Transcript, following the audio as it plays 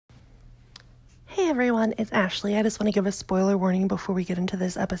Hey everyone, it's Ashley. I just want to give a spoiler warning before we get into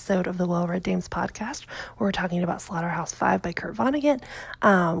this episode of the Well Read Dames podcast, where we're talking about Slaughterhouse-Five by Kurt Vonnegut.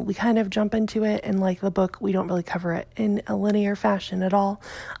 We kind of jump into it, and like the book, we don't really cover it in a linear fashion at all.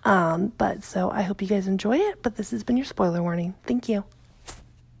 But so I hope you guys enjoy it, but this has been your spoiler warning. Thank you.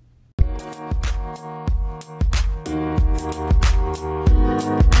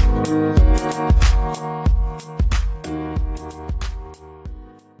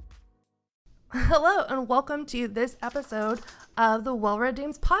 Hello, and welcome to this episode of the Well Read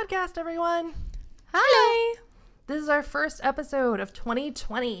Dames podcast, everyone. Hi. This is our first episode of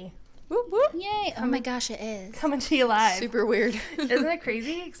 2020. Whoop, whoop. Yay. Oh my gosh, it is. Coming to you live. Super weird. Isn't it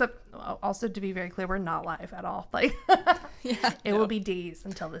crazy? Except, also to be very clear, we're not live at all. Like, it will be days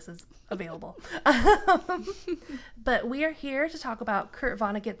until this is available. But we are here to talk about Kurt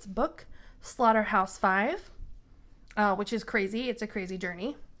Vonnegut's book, Slaughterhouse-Five, which is crazy. It's a crazy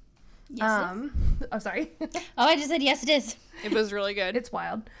journey. Yes, Oh, sorry. Oh, I just said yes, it is. It was really good. It's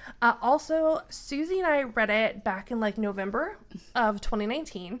wild. Also, Susie and I read it back in like November of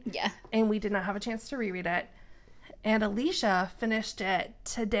 2019. Yeah. And we did not have a chance to reread it. And Alicia finished it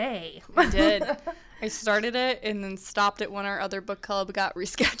today. I did. I started it and then stopped it when our other book club got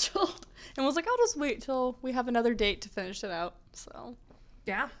rescheduled. And was like, I'll just wait till we have another date to finish it out. So,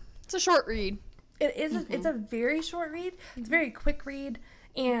 Yeah. it's a short read. It is. It's a very short read. It's a very quick read.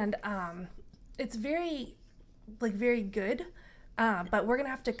 And it's very, very good. But we're going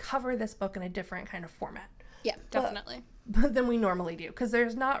to have to cover this book in a different kind of format. Yeah. Definitely. Than we normally do. Because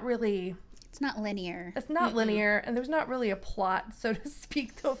there's not really... It's not linear. It's not linear. And there's not really a plot, so to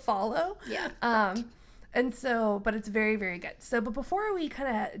speak, to follow. Yeah. And so, but it's very, very good. So, but before we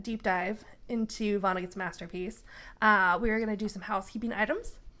kind of deep dive into Vonnegut's masterpiece, we are going to do some housekeeping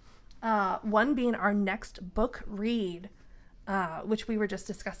items. One being our next book read, which we were just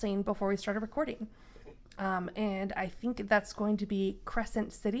discussing before we started recording. And I think that's going to be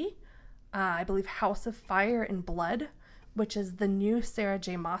Crescent City, I believe House of Fire and Blood, which is the new Sarah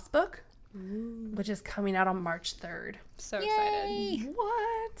J. Maas book, which is coming out on March 3rd. So Yay. excited.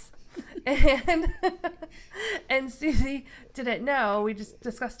 What? And Susie didn't know. We just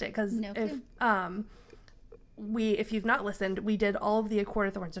discussed it because No clue. if you've not listened, we did all of the A Court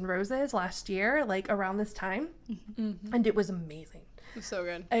of Thorns and Roses last year, like around this time, and it was amazing. It was so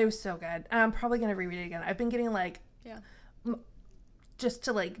good. It was so good. I'm probably gonna reread it again. I've been getting Yeah. just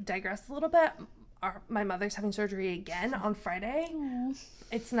to digress a little bit. My mother's having surgery again on Friday. Aw.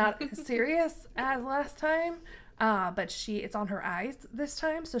 It's not as serious as last time, but it's on her eyes this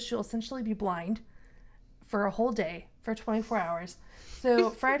time, so she'll essentially be blind for a whole day, for 24 hours. So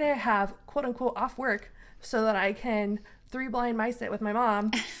Friday I have, quote unquote, off work so that I can 3 blind mice it with my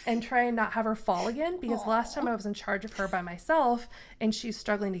mom and try and not have her fall again, because last time I was in charge of her by myself and she's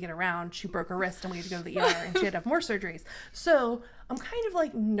struggling to get around. She broke her wrist and we had to go to the ER and she had to have more surgeries. So I'm kind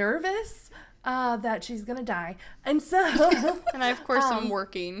of nervous that she's gonna die, and so And I, of course, am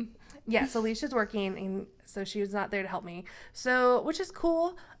working. yes, Alicia's working, and so she was not there to help me, so which is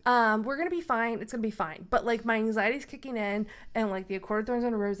cool. We're gonna be fine. It's gonna be fine, but my anxiety's kicking in, and the A Court of Thorns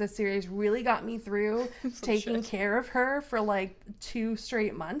and Roses series really got me through taking care of her for 2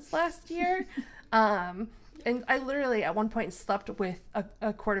 straight months last year. And I literally at one point slept with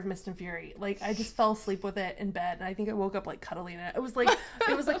a Court of Mist and Fury. I just fell asleep with it in bed, and I think I woke up cuddling it. It was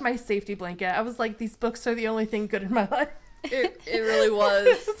it was my safety blanket. I was these books are the only thing good in my life. It really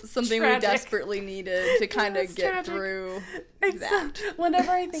was something tragic. we desperately needed to kind of was get tragic. through Except that.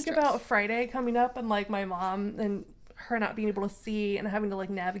 whenever I think Stress. about Friday coming up and my mom and her not being able to see and having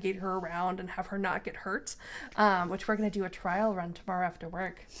to navigate her around and have her not get hurt, which we're gonna do a trial run tomorrow after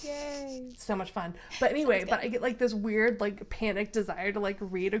work. Yay. So much fun. But anyway, but I get this weird panic desire to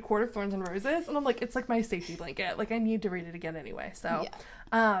read A Court of Thorns and Roses, and I'm it's my safety blanket. I need to read it again anyway. So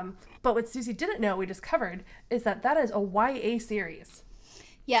but what Susie didn't know, we just covered, is that is a YA series.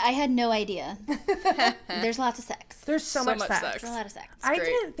 Yeah, I had no idea. There's lots of sex. There's so much sex. There's a lot of sex. I great.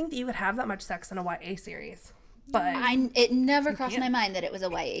 didn't think that you would have that much sex in a YA series. But It never crossed my mind that it was a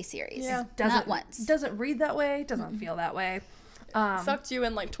YA series. Yeah. Not once. Doesn't read that way, doesn't feel that way. Sucked you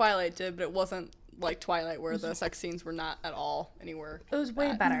in like Twilight did, but it wasn't like Twilight where the sex scenes were not at all anywhere. It was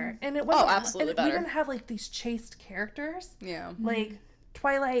way better. And it wasn't absolutely and better. We didn't have these chaste characters. Yeah.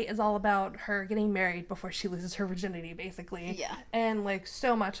 Twilight is all about her getting married before she loses her virginity, basically. Yeah. And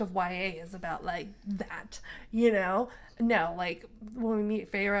so much of YA is about that, No, when we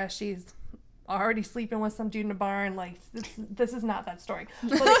meet Feyre, she's already sleeping with some dude in a barn. This is not that story,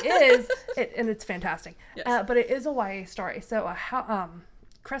 but it is, and it's fantastic. Yes. But it is a YA story. So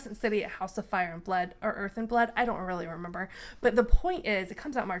Crescent City, House of Fire and Blood, or Earth and Blood. I don't really remember. But the point is, it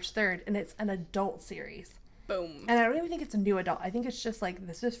comes out March 3rd, and it's an adult series. Boom. And I don't even think it's a new adult. I think it's just like,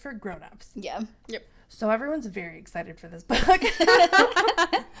 this is for grown-ups. Yeah. Yep. So everyone's very excited for this book.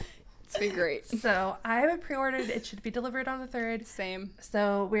 It's been great. So I have it pre-ordered. It should be delivered on the 3rd. Same.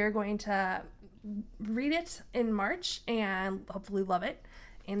 So we're going to read it in March and hopefully love it.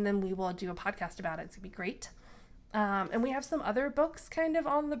 And then we will do a podcast about it. It's going to be great. And we have some other books kind of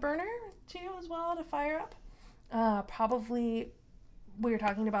on the burner too as well to fire up. Probably we were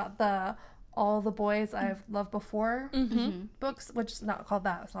talking about the All the Boys I've Loved Before books, which is not called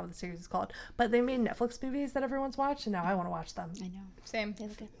that. That's not what the series is called. But they made Netflix movies that everyone's watched, and now I want to watch them. I know. Same. They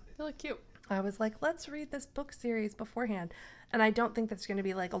look good. They look cute. I was like, let's read this book series beforehand. And I don't think there's going to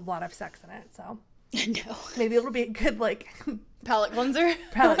be like a lot of sex in it. So No. maybe it'll be a good like Palette cleanser.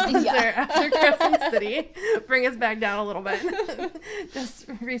 palate cleanser Yeah. after Crescent City. Bring us back down a little bit. Just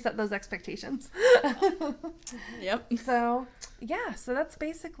reset those expectations. Yep. So yeah, so that's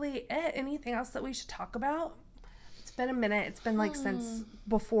basically it. Anything else that we should talk about? It's been a minute. It's been like since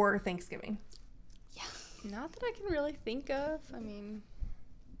before Thanksgiving. Not that I can really think of. I mean,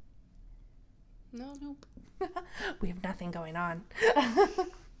 no. Nope. We have nothing going on.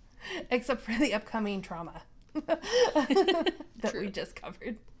 Except for the upcoming trauma that we just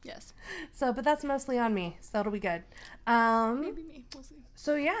covered. Yes. So, but that's mostly on me, so it'll be good. Maybe me. We'll see.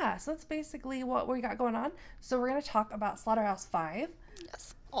 So yeah, so that's basically what we got going on. So we're going to talk about Slaughterhouse-Five,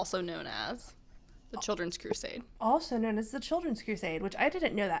 Yes. Also known as the Children's Crusade. also known as the Children's Crusade, which I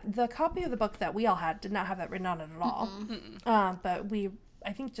didn't know that. The copy of the book that we all had did not have that written on it at all. But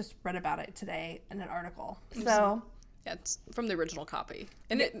I think, just read about it today in an article. So Yeah, it's from the original copy.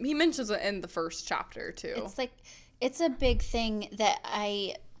 And he mentions it in the first chapter, too. It's like, it's a big thing that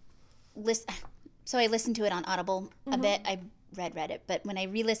I listened to it on Audible a bit. I read it, but when I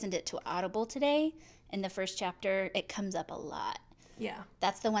re-listened it to Audible today, in the first chapter, it comes up a lot. yeah.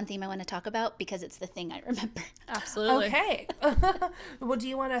 That's the one theme I want to talk about because it's the thing I remember. Absolutely. Okay. Well, do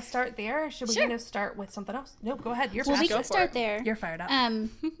you want to start there, or should we kind of start with something else? Nope, go ahead. You're Well, we passionate. can start there. You're fired up.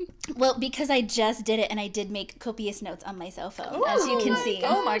 Well, because I just did it and I did make copious notes on my cell phone, as you can see,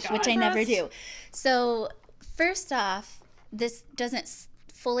 oh my God. which I never do. So, first off, this doesn't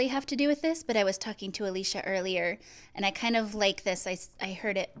fully have to do with this, but I was talking to Alicia earlier, and I kind of like this. I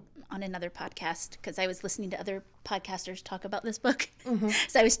heard it on another podcast because I was listening to other podcasters talk about this book,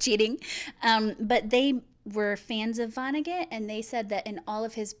 so I was cheating. But they were fans of Vonnegut, and they said that in all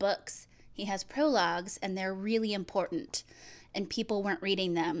of his books, he has prologues, and they're really important, and people weren't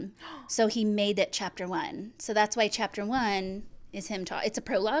reading them. So he made it chapter 1. So that's why chapter 1 is him talking. It's a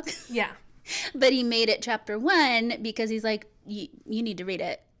prologue, yeah. but he made it chapter 1 because he's like, you need to read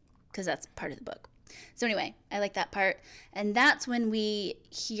it because that's part of the book. So anyway, I like that part. And that's when we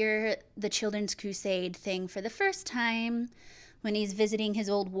hear the Children's Crusade thing for the first time, when he's visiting his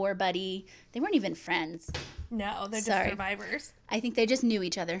old war buddy. They weren't even friends. No, they're just Sorry. survivors. I think they just knew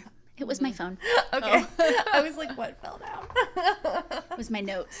each other. It was my phone. Okay. I was like, what fell down? It was my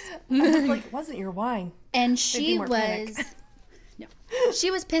notes. I was like, it wasn't your wine. And be she more panic. was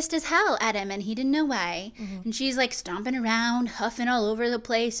she was pissed as hell at him, and he didn't know why. And she's like stomping around, huffing all over the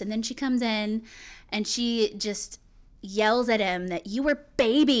place, and then she comes in and she just yells at him that you were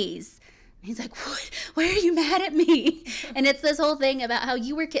babies. And he's like, what? Why are you mad at me? And it's this whole thing about how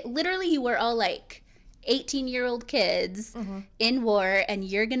you were literally you were all like 18-year-old kids in war, and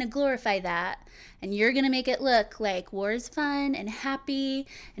you're gonna glorify that, and you're gonna make it look like war is fun and happy,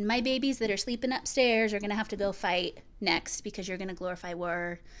 and my babies that are sleeping upstairs are gonna have to go fight next because you're gonna glorify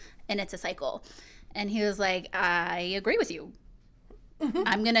war, and it's a cycle. And he was like, I agree with you.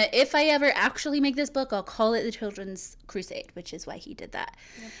 I'm gonna, if I ever actually make this book, I'll call it the Children's Crusade, which is why he did that.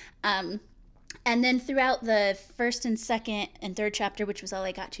 And then throughout the first and second and third chapter, which was all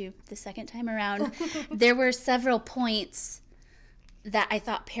I got to the second time around, there were several points that I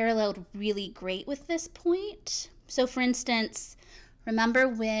thought paralleled really great with this point. So, for instance, remember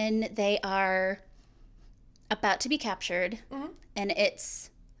when they are about to be captured, and it's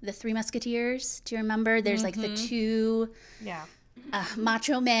the Three Musketeers? Do you remember? There's like the two Yeah.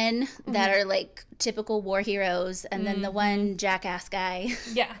 macho men that are like typical war heroes, and then the one jackass guy.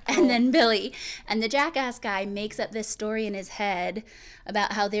 Yeah. And then Billy. And the jackass guy makes up this story in his head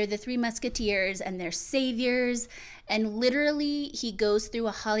about how they're the Three Musketeers and they're saviors. And literally, he goes through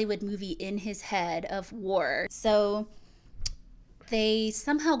a Hollywood movie in his head of war. So they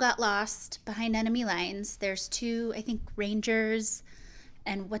somehow got lost behind enemy lines. There's two, I think, Rangers.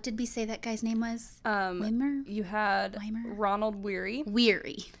 And what did we say that guy's name was? Wimmer? You had Weimer? Ronald Weary,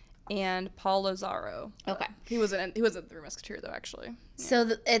 Weary. and Paul Lazaro. Okay. He wasn't the Three Musketeers though, actually.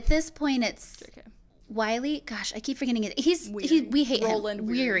 So at this point, it's JK. Wiley. Gosh, I keep forgetting it. Weary. We hate Roland him.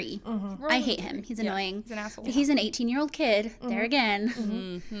 Weary. Weary. I hate him. He's annoying. He's an asshole. But he's an 18-year-old kid. There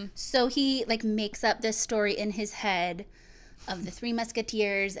again. So he like makes up this story in his head of the Three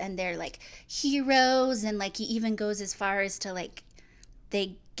Musketeers and they're like heroes, and like he even goes as far as to like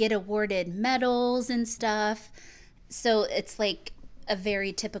they get awarded medals and stuff. So it's like a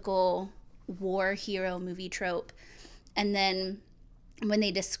very typical war hero movie trope. And then when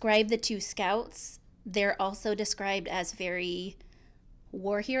they describe the two scouts, they're also described as very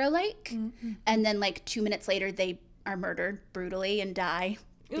war hero like. And then like 2 minutes later they are murdered brutally and die.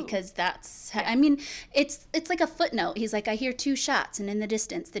 Because that's, I mean, it's like a footnote. He's like, I hear 2 shots, and in the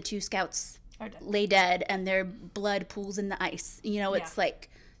distance, the 2 scouts lay dead, and their blood pools in the ice. You know, it's like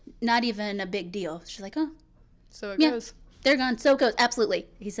not even a big deal. She's like, oh, So it goes. they're gone. So it goes. Absolutely.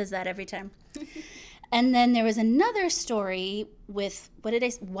 He says that every time. And then there was another story with, what did I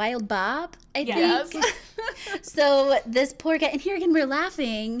say? Wild Bob, I think. Yes. So this poor guy, and here again, we're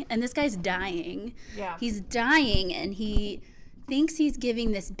laughing, and this guy's dying. Yeah. He's dying, and he thinks he's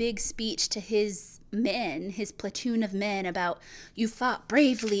giving this big speech to his men, his platoon of men, about you fought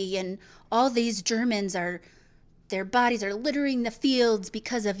bravely, and all these Germans their bodies are littering the fields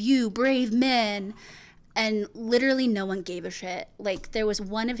because of you, brave men. And literally no one gave a shit. Like, there was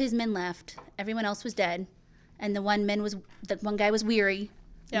one of his men left. Everyone else was dead. And the one guy was weary.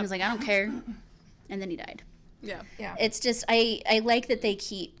 And he was like, I don't care. And then he died. Yeah. Yeah. It's just, I like that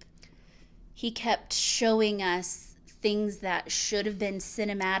he kept showing us things that should have been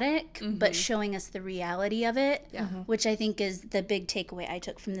cinematic, but showing us the reality of it, which I think is the big takeaway I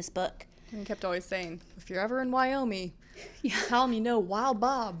took from this book. And he kept always saying, if you're ever in Wyoming, tell him you know Wild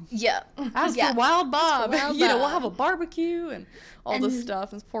Bob. Yeah. Ask for Wild Bob. Wild You know, we'll Bob. have a barbecue and all this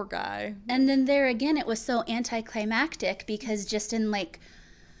stuff. This poor guy. And then there again, it was so anticlimactic because just in like,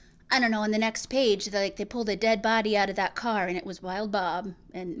 I don't know, on the next page, they pulled a dead body out of that car and it was Wild Bob.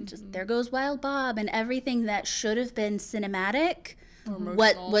 And just there goes Wild Bob, and everything that should have been cinematic,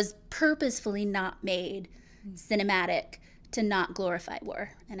 what was purposefully not made cinematic to not glorify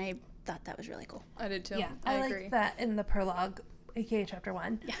war. And I thought that was really cool. I did too. Yeah, I I agree. like that in the prologue, aka chapter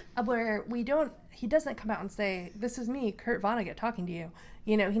 1. Yeah. Where he doesn't come out and say, this is me, Kurt Vonnegut, talking to you.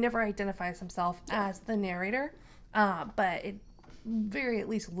 You know, he never identifies himself as the narrator, but it very, at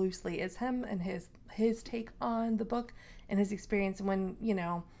least loosely, is him and his take on the book and his experience when, you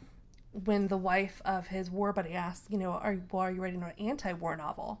know, when the wife of his war buddy asks, you know, are you writing an anti-war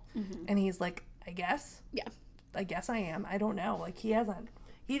novel? And he's like, I guess. Yeah. I guess I am. I don't know. Like, he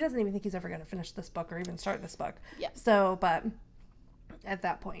doesn't even think he's ever going to finish this book or even start this book. Yeah. So, but at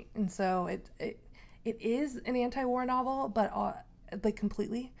that point, and so it is an anti-war novel, but like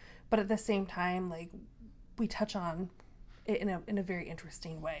completely. But at the same time, like, we touch on it in a very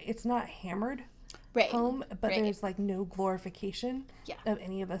interesting way. It's not hammered home, but there's like no glorification of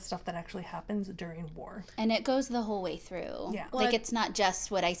any of the stuff that actually happens during war. And it goes the whole way through. Yeah. Like, it's not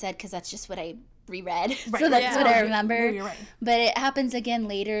just what I said, because that's just what I reread. Right. So that's what I remember. No, you're right. But it happens again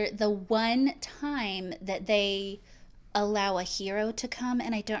later. The one time that they allow a hero to come,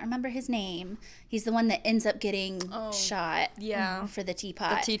 and I don't remember his name. He's the one that ends up getting shot for the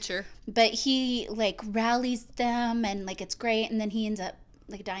teapot. The teacher. But he, like, rallies them, and, like, it's great, and then he ends up,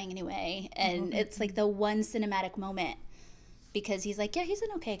 like, dying anyway. And it's, like, the one cinematic moment. Because he's like, yeah, he's an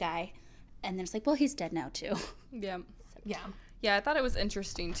okay guy. And then it's like, well, he's dead now, too. Yeah. Yeah. Yeah, I thought it was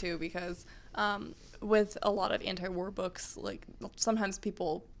interesting, too, because with a lot of anti-war books, like, sometimes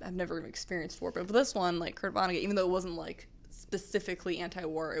people have never experienced war, but this one, like, Kurt Vonnegut, even though it wasn't, like, specifically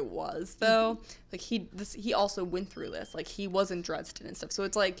anti-war, it was, though. Like, he also went through this. Like, he was in Dresden and stuff. So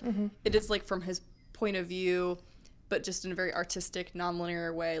it's, like, it is, like, from his point of view, but just in a very artistic,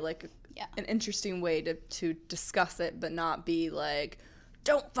 non-linear way, like, an interesting way to discuss it, but not be, like,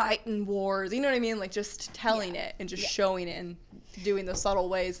 don't fight in wars. You know what I mean? Like, just telling it and just showing it and doing those subtle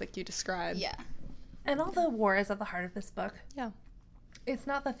ways like you described. Yeah. And although war is at the heart of this book, it's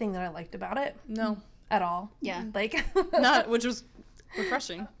not the thing that I liked about it. No. At all. Yeah. Like, Not, which was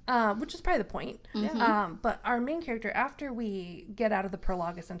refreshing. which is probably the point. But our main character, after we get out of the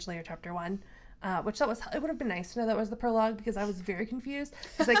prologue, essentially, or chapter 1, which it would have been nice to know that was the prologue, because I was very confused,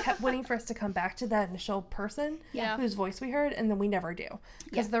 because I kept waiting for us to come back to that initial person whose voice we heard, and then we never do,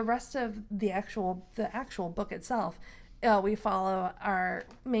 because the rest of the actual book itself, we follow our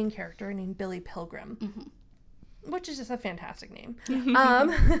main character named Billy Pilgrim, which is just a fantastic name.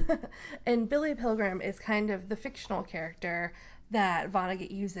 And Billy Pilgrim is kind of the fictional character that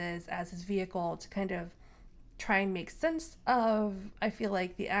Vonnegut uses as his vehicle to kind of try and make sense of, I feel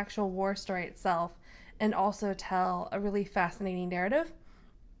like, the actual war story itself, and also tell a really fascinating narrative.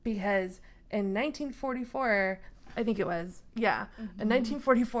 Because in 1944, I think it was, in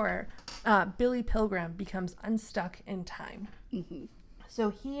 1944, Billy Pilgrim becomes unstuck in time. So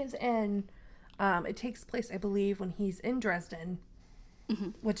he is in, it takes place, I believe, when he's in Dresden,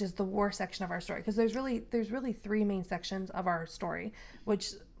 which is the war section of our story. Because there's really three main sections of our story,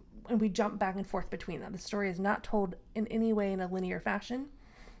 and we jump back and forth between them. The story is not told in any way in a linear fashion.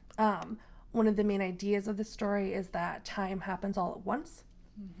 One of the main ideas of the story is that time happens all at once,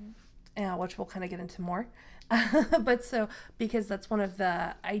 which we'll kind of get into more. But so, because that's one of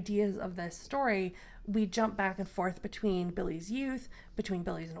the ideas of this story, we jump back and forth between Billy's youth, between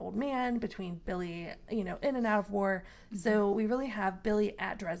Billy's an old man, between Billy, in and out of war. So we really have Billy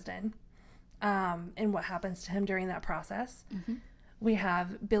at Dresden, and what happens to him during that process. We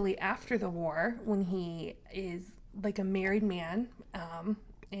have Billy after the war, when he is like a married man,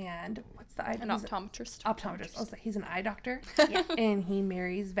 and what's the eye? An optometrist. Optometrist. Also, he's an eye doctor, and he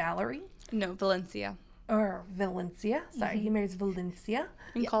marries Valerie. No, Valencia. Or Valencia. Sorry, he marries Valencia.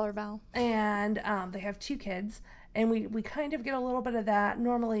 And call her Val. And they have 2 kids, and we kind of get a little bit of that.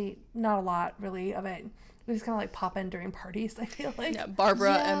 Normally, not a lot really of it. We just kind of like pop in during parties, I feel like. Yeah,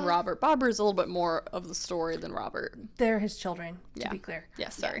 Barbara and Robert. Barbara's a little bit more of the story than Robert. They're his children, to be clear. Yeah,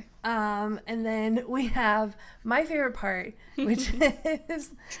 sorry. And then we have my favorite part, which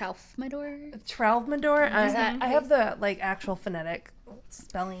is Tralfamadore. I have the like actual phonetic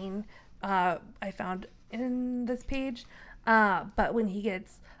spelling I found in this page. But when he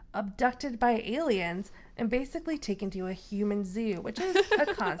gets abducted by aliens and basically taken to a human zoo, which is a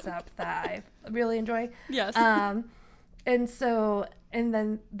concept that I really enjoy. Yes. And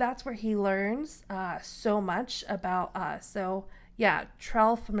then that's where he learns so much about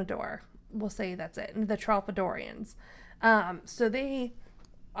Tralfamadore. We'll say that's it. And the Tralfadorians. So they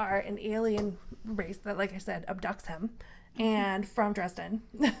are an alien race that, like I said, abducts him and from Dresden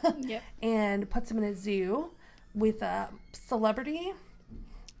and puts him in a zoo with a celebrity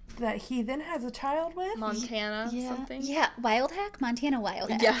that he then has a child with. Montana something. Yeah, Montana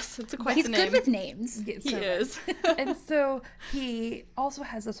Wildhack. Yes, it's quite He's the name. good with names. He is. And so he also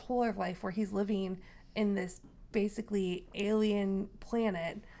has this whole other life where he's living in this basically alien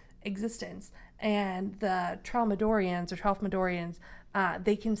planet existence. And the Tralfamadorians,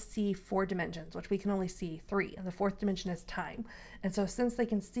 they can see 4 dimensions, which we can only see 3. And the 4th dimension is time. And so since they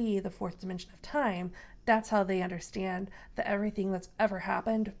can see the 4th dimension of time, that's how they understand that everything that's ever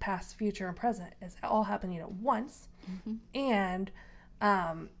happened, past, future, and present, is all happening at once. And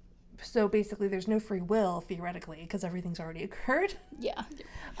so basically there's no free will, theoretically, because everything's already occurred. Yeah.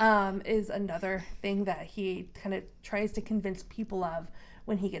 Is another thing that he kind of tries to convince people of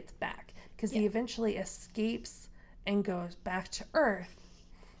when he gets back. Because he eventually escapes and goes back to Earth.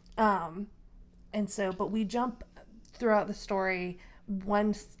 But we jump throughout the story.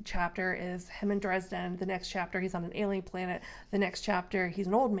 One chapter is him in Dresden. The next chapter, he's on an alien planet. The next chapter, he's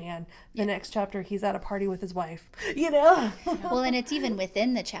an old man. The next chapter, he's at a party with his wife. Well, and it's even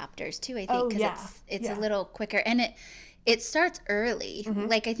within the chapters too, I think, because it's a little quicker, and it starts early.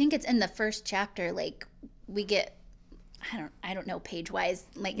 Like I think it's in the first chapter. Like we get, I don't know page wise,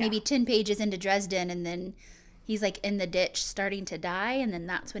 like maybe 10 pages into Dresden, and then he's like in the ditch starting to die, and then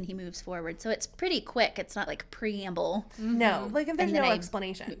that's when he moves forward. So it's pretty quick. It's not like a preamble. No, like, and there's no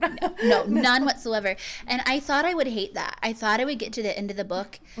explanation. No, none whatsoever. And I thought I would hate that. I thought I would get to the end of the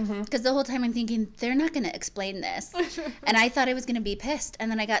book, because the whole time I'm thinking, they're not going to explain this. And I thought I was going to be pissed.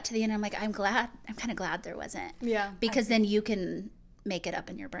 And then I got to the end, I'm like, I'm kind of glad there wasn't. Yeah. Because then you can make it up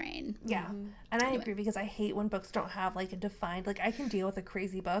in your brain. Yeah. And I agree, because I hate when books don't have like a defined, like I can deal with a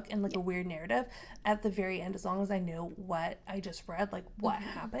crazy book and like a weird narrative at the very end, as long as I know what I just read, like what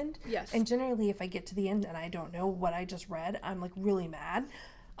happened. Yes. And generally if I get to the end and I don't know what I just read, I'm like really mad.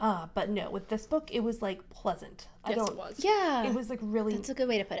 But no, with this book, it was like pleasant. It was. Yeah. It was like really That's a good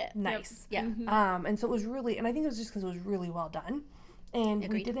way to put it. nice. Yeah. And so it was really, and I think it was just because it was really well done. And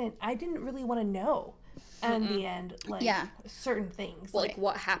I didn't really want to know in the end, like certain things. Like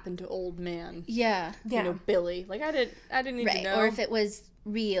what happened to old man. Yeah. You know, Billy. Like I didn't need to know. Or if it was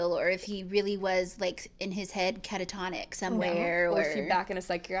real, or if he really was like in his head catatonic somewhere. Or is he back in a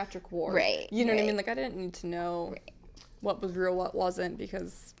psychiatric ward. Right. You know what I mean? Like I didn't need to know what was real, what wasn't,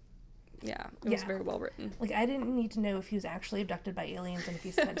 because Yeah, it was Yeah. very well written. Like, I didn't need to know if he was actually abducted by aliens and if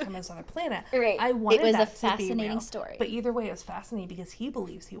he spent time on this other planet. Right. I wanted It was a that to be fascinating real. story. But either way, it was fascinating because he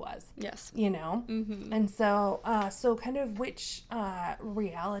believes he was. Yes. You know? Mm-hmm. And so, so kind of which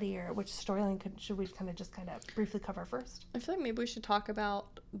reality or which storyline should we kind of briefly cover first? I feel like maybe we should talk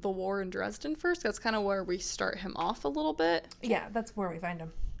about the war in Dresden first. That's kind of where we start him off a little bit. Yeah, that's where we find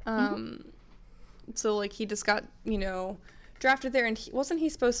him. So, like, he just got, drafted there, and wasn't he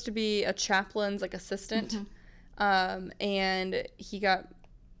supposed to be a chaplain's, like, assistant? And he got,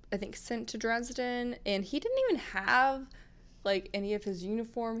 I think, sent to Dresden, and he didn't even have, like, any of his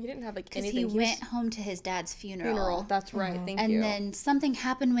uniform. He didn't have, like, Because anything. he went home to his dad's funeral. That's right. Thank And you. then something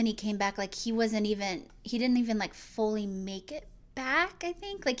happened when he came back. Like, he didn't even, like, fully make it back, I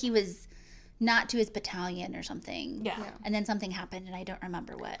think. Like, he was not to his battalion or something. Yeah. And then something happened, and I don't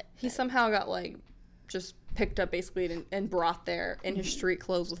remember what. He somehow got, like, just picked up, basically, and brought there in his street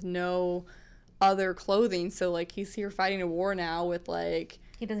clothes with no other clothing. So, like, he's here fighting a war now with, like,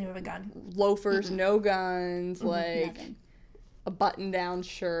 He doesn't even have a gun. loafers, no guns, like, Nothing. a button-down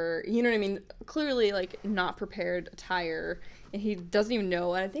shirt. You know what I mean? Clearly, like, not prepared attire. And he doesn't even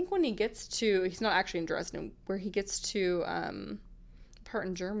know. And I think when he gets to... He's not actually in Dresden. Where he gets to part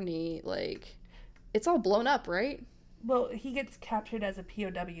in Germany, like, it's all blown up, right? Well, he gets captured as a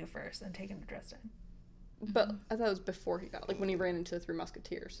POW first and taken to Dresden. But I thought it was before he got, like, when he ran into the Three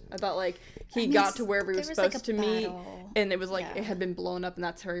Musketeers. I thought, like, he got to wherever he was there was, supposed like, to a meet, battle. and it was, like, Yeah. it had been blown up, and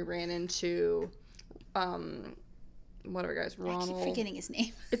that's how he ran into, whatever, guys, I Ronald. keep forgetting his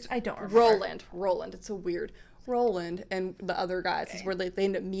name. I don't remember. Roland, it's so weird. Roland and the other guys is where they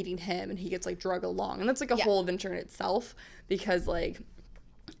end up meeting him, and he gets, like, drug along. And that's, like, a Yeah. whole adventure in itself, because, like,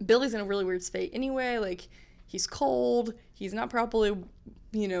 Billy's in a really weird state anyway. Like, he's cold, he's not properly,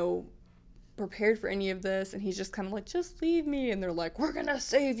 prepared for any of this, and he's just kind of like, just leave me, and they're like, we're gonna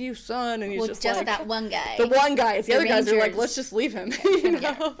save you, son, and he's Well, just just like, that one guy. the one guy is the other guys are like, Rangers. let's just leave him, you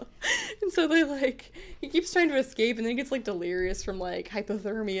know? And so they, like, he keeps trying to escape, and then he gets, like, delirious from, like,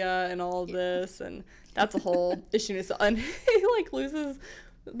 hypothermia and all of this, and that's a whole issue. And he, like, loses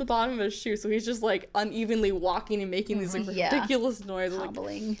the bottom of his shoe, so he's just, like, unevenly walking and making these, like, Yeah. ridiculous noises. Like,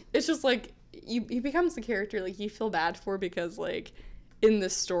 Hobbling. it's just, like, he becomes the character, like, you feel bad for, because, like, in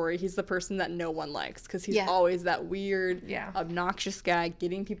this story, he's the person that no one likes, because he's Yeah. always that weird, Yeah. obnoxious guy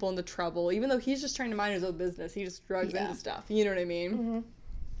getting people into trouble, even though he's just trying to mind his own business. He just drugs Yeah. into stuff. You know what I mean?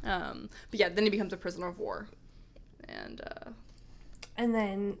 But yeah, then he becomes a prisoner of war, and And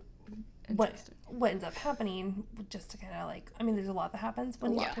then what interesting. ends up happening, just to kind of like, I mean, there's a lot that happens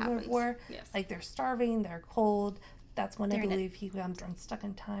when he's lot prisoner of happens. war. Yes. Like, they're starving, they're cold. That's when I They're in a- believe he becomes unstuck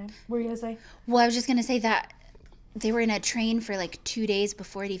in time. What were you going to say? Well, I was just going to say that they were in a train for like 2 days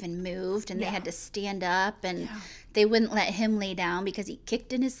before it even moved, and they Yeah. had to stand up, and they wouldn't let him lay down because he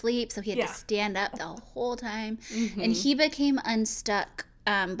kicked in his sleep, so he had Yeah. to stand up the whole time. And he became unstuck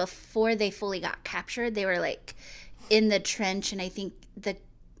before they fully got captured. They were like in the trench, and I think the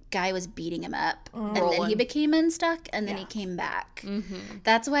guy was beating him up, and then he Roland. became unstuck, and then Yeah. he came back.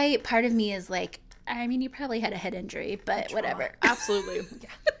 That's why part of me is like, I mean, you probably had a head injury, but whatever. absolutely,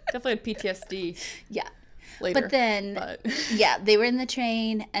 definitely had PTSD Yeah. later. But then, but yeah, they were in the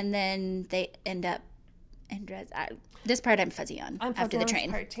train, and then they end up in Dresden. This part I'm fuzzy on I'm after the on this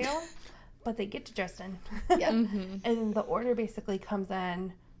train. part too, but they get to Dresden. Yeah. And then the order basically comes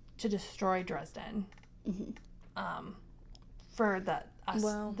in to destroy Dresden. For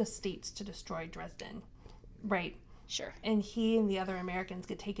the states to destroy Dresden. Right. Sure. And he and the other Americans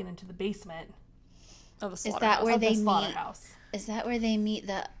get taken into the basement of a Is slaughterhouse. that where of they the meet? slaughterhouse. Is that where they meet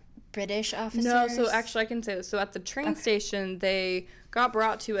the British officers? No, so actually I can say this. So at the train station, they got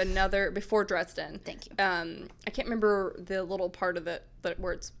brought to another, before Dresden. Thank you. I can't remember the little part of it,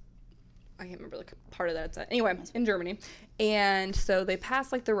 where it's, I can't remember like part of that it's at. Anyway, in Germany. And so they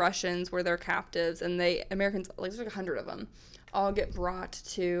pass like the Russians where they're captives, and Americans, like there's like 100 of them, all get brought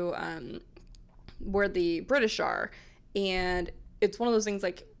to where the British are. And it's one of those things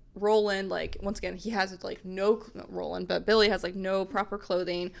like, Roland, like, once again, he has, like, not Roland, but Billy has, like, no proper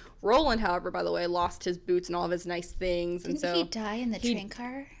clothing. Roland, however, by the way, lost his boots and all of his nice things. Didn't and so he die in the train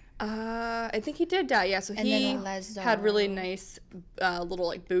car? I think he did die, yeah. So And he then Lazaro. had really nice little,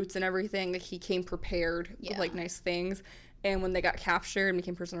 like, boots and everything. Like, he came prepared with, Yeah. like, nice things. And when they got captured and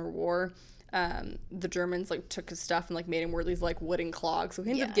became prisoner of war, the Germans, like, took his stuff and, like, made him wear these, like, wooden clogs. So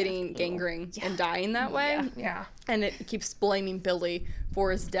he ended up getting gangrene and dying that way. Yeah. And it keeps blaming Billy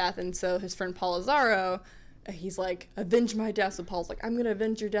for his death. And so his friend Paul Lazaro he's like, avenge my death. So Paul's like, I'm gonna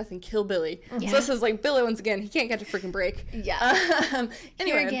avenge your death and kill Billy. So this is like Billy once again. He can't catch a freaking break. Yeah.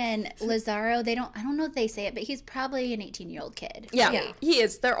 Anyway, Here again, Lazaro. I don't know if they say it, but he's probably an 18-year-old kid. yeah, he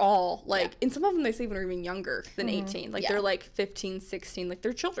is. They're all like, and some of them they say even are even younger than 18. Like they're like 15, 16. Like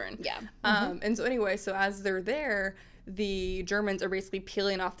they're children. Yeah. And so anyway, so as they're there, the Germans are basically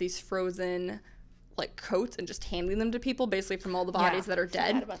peeling off these frozen like coats and just handing them to people, basically from all the bodies that are dead.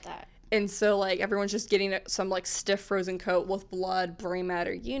 Forgot about that. And so, like, everyone's just getting some, like, stiff frozen coat with blood, brain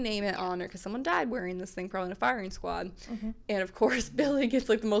matter, you name it, on it, because someone died wearing this thing, probably in a firing squad. And, of course, Billy gets,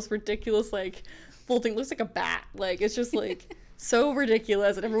 like, the most ridiculous, like, full thing. Looks like a bat. Like, it's just, like, so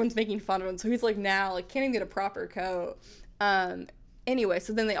ridiculous, and everyone's making fun of him. So he's, like, now, like, can't even get a proper coat. Anyway,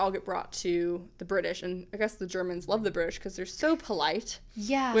 so then they all get brought to the British, and I guess the Germans love the British because they're so polite.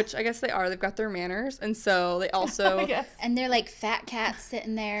 Yeah. Which I guess they are. They've got their manners, and so they also... I guess. And they're like fat cats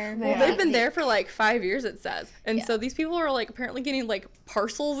sitting there. Well, They've been there for like 5 years, it says. And so these people are like apparently getting like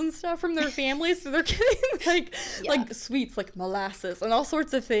parcels and stuff from their families. So they're getting like sweets, like molasses and all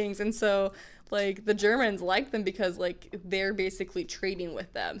sorts of things. And so like the Germans like them because like they're basically trading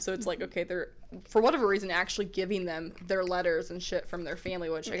with them. So it's like, okay, they're for whatever reason actually giving them their letters and shit from their family,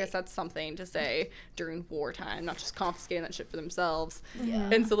 which I guess that's something to say during wartime, not just confiscating that shit for themselves.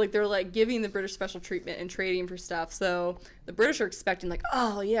 And so like they're like giving the British special treatment and trading for stuff. So the British are expecting like,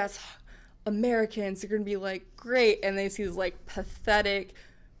 oh yes, Americans are gonna be like great, and they see this like pathetic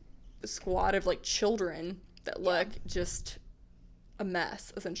squad of like children that look just a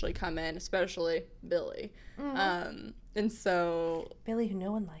mess essentially come in, especially Billy. And so Billy, who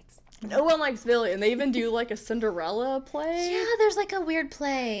no one likes. no one likes Billy, and they even do like a Cinderella play Yeah, there's like a weird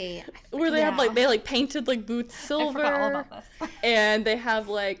play. where they have like they painted like boots silver, I forgot all about this. and they have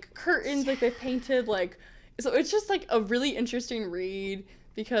like curtains like they've painted like, so it's just like a really interesting read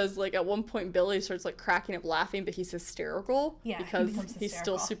because like at one point Billy starts like cracking up laughing, but he's hysterical because becomes he's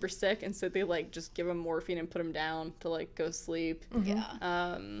still hysterical. super sick, and so they like just give him morphine and put him down to like go sleep.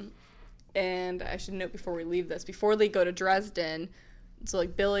 Yeah. And I should note before we leave this, before they go to Dresden, so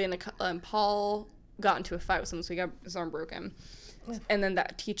like Billy and Paul got into a fight with someone, so he got his arm broken. And then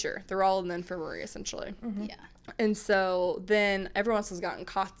that teacher, they're all in the infirmary essentially. Yeah. And so then everyone else has gotten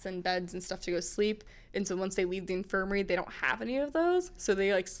cots and beds and stuff to go sleep. And so once they leave the infirmary, they don't have any of those. So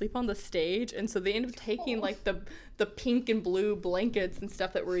they like sleep on the stage. And so they end up taking like the pink and blue blankets and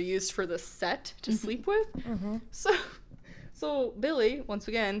stuff that were used for the set to sleep with. So Billy, once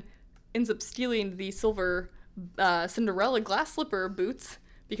again, ends up stealing the silver Cinderella glass slipper boots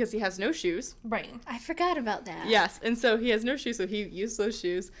because he has no shoes. Right. I forgot about that. Yes, and so he has no shoes, so he used those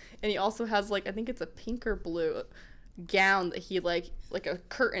shoes, and he also has like I think it's a pink or blue gown that he like a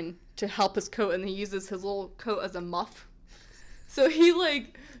curtain to help his coat, and he uses his little coat as a muff. So he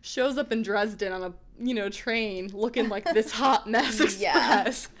like shows up in Dresden on a train looking like this hot mess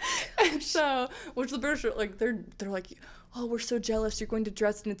express. And so which the British are like they're like, oh, we're so jealous. You're going to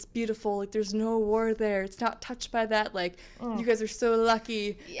Dresden. It's beautiful. Like, there's no war there. It's not touched by that. Like, you guys are so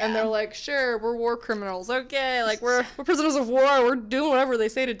lucky. Yeah. And they're like, sure, we're war criminals. Okay, like, we're prisoners of war. We're doing whatever they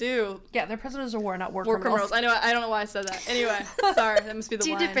say to do. Yeah, they're prisoners of war, not war War criminals. criminals. I don't know why I said that. Anyway, sorry. That must be the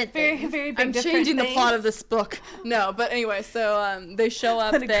Two line. different Very, things. very big I'm different changing the things. plot of this book. No, but anyway, so they show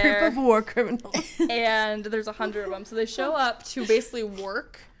up And a there. group of war criminals. And there's 100 of them. So they show up to basically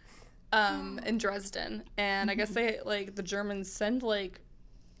work in Dresden, and I guess they like the Germans send like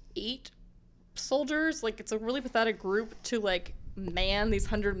 8 soldiers. Like it's a really pathetic group to like man these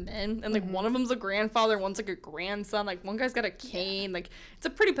 100 men, and like one of them's a grandfather, one's like a grandson, like one guy's got a cane. Like it's a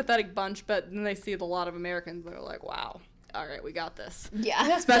pretty pathetic bunch. But then they see a lot of Americans, they're like, wow, all right, we got this.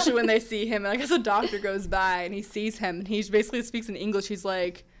 Yeah. Especially when they see him, and I guess a doctor goes by and he sees him, and he basically speaks in English. He's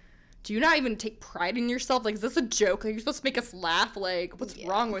like, do you not even take pride in yourself? Like, is this a joke? Like, you're supposed to make us laugh? Like, what's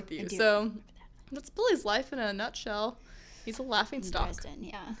wrong with you? So that's Billy's life in a nutshell. He's a laughing stock. Dresden,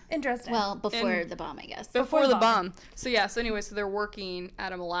 yeah. In Dresden. Well, before the bomb, I guess. Before the the bomb. So yeah, so anyway, so they're working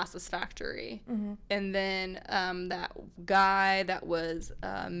at a molasses factory. And then that guy that was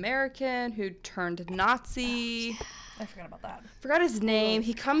American who turned Nazi, I forgot about that. forgot his name.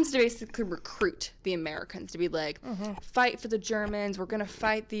 He comes to basically recruit the Americans to be like, fight for the Germans. We're going to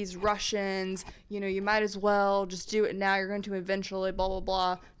fight these Russians. You might as well just do it now. You're going to eventually blah, blah,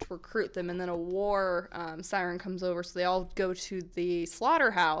 blah, to recruit them. And then a war siren comes over. So they all go to the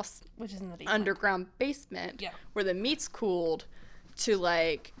slaughterhouse, Which is in the basement. underground basement, Yeah. where the meat's cooled to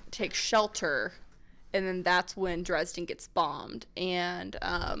like take shelter. And then that's when Dresden gets bombed. And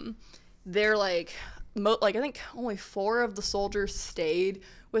they're like, like I think only 4 of the soldiers stayed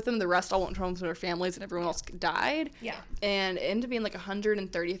with them. The rest all went home to their families, and everyone else died. Yeah. And it ended up being like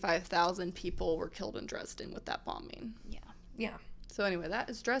 135,000 people were killed in Dresden with that bombing. Yeah. Yeah. So anyway, that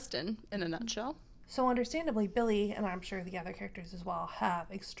is Dresden in a nutshell. So understandably, Billy, and I'm sure the other characters as well, have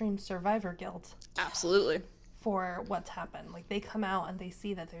extreme survivor guilt Absolutely. for what's happened. Like, they come out and they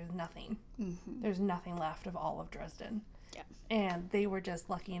see that there's nothing. Mm-hmm. There's nothing left of all of Dresden. Yeah. And they were just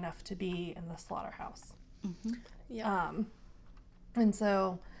lucky enough to be in the slaughterhouse. Mm-hmm. Yeah. And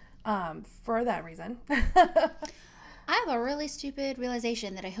so, for that reason... I have a really stupid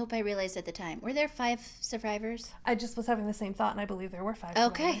realization that I hope I realized at the time. Were there 5 survivors? I just was having the same thought, and I believe there were 5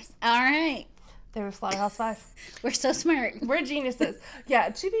 Okay. survivors. All right. There were Slaughterhouse 5. We're so smart. We're geniuses. Yeah,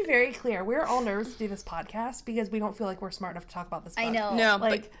 to be very clear, we're all nervous to do this podcast because we don't feel like we're smart enough to talk about this book. I know. No,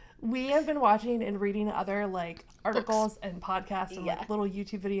 Like, we have been watching and reading other, like, articles and podcasts and, Yeah. like, little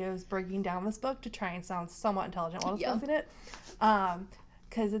YouTube videos breaking down this book to try and sound somewhat intelligent while Yep. discussing it.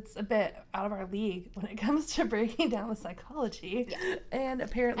 Because it's a bit out of our league when it comes to breaking down the psychology and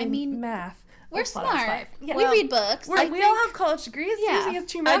apparently I mean, math. We're of Slaughterhouse smart. Five. Yeah. We read books. We all have college degrees. Yeah. Using as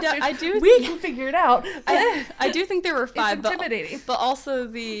 2 I masters, do- I do- we can figure it out. I do think there were 5, intimidating. but also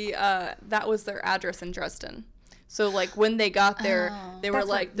the that was their address in Dresden. So like when they got there, they were That's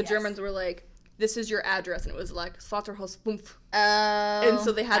like what- the yes. Germans were like, "This is your address," and it was like Slaughterhouse Bumpf. Oh. And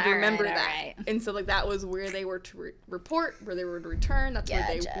so they had to all remember right, all that. right. And so like that was where they were to report, where they were to return. That's where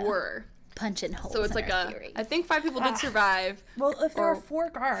Gotcha. they were. Punching holes. So it's in like our theory. I think 5 people did survive. Well, if there Or- are 4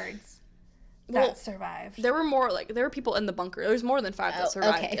 guards that Well, survived. There were more like there were people in the bunker. There was more than 5 that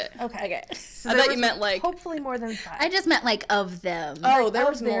survived okay. it. Okay. I there thought you was meant like hopefully more than 5. I just meant like of them. oh, there of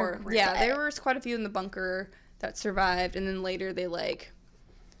was their more. group. Yeah, there was quite a few in the bunker that survived, and then later they like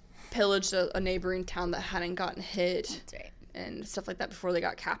pillaged a neighboring town that hadn't gotten hit. That's right. And stuff like that before they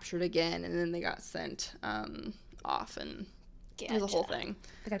got captured again, and then they got sent off, and it was a whole Gotcha. thing.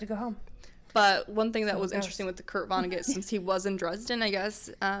 They got to go home. But one thing that was it goes. interesting with the Kurt Vonnegut, since he was in Dresden, I guess,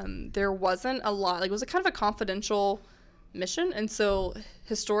 there wasn't a lot. Like, it was a kind of a confidential mission, and so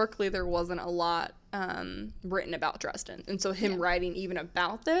historically there wasn't a lot written about Dresden. And so him writing even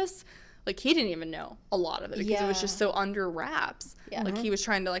about this, like, he didn't even know a lot of it because it was just so under wraps. Yeah. Like, he was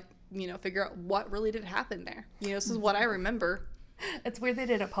trying to, like, figure out what really did happen there. This is what I remember. It's weird they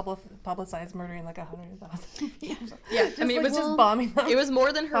did a publicized murdering like 100,000 people. Yeah, Just, I mean, it like, was just bombing them. It was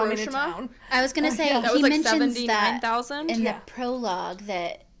more than bombing a Hiroshima. town. I was gonna say yeah. That he was like mentions that 79,000. in Yeah. the prologue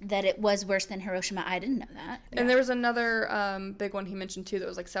that it was worse than Hiroshima. I didn't know that. And there was another big one he mentioned too that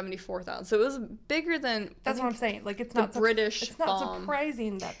was like 74,000. So it was bigger than That's what I'm saying. Like it's not British It's not bomb.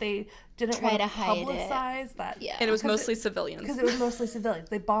 surprising that they didn't Try want to to hide it. publicize that. Yeah. and it was 'Cause mostly civilians. because it was mostly civilians.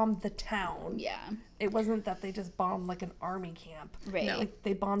 They bombed the town. Yeah. It wasn't that they just bombed like an army camp. Right. No. Like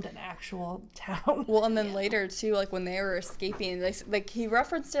they bombed an actual town. Well, and then later too, like when they were escaping, like he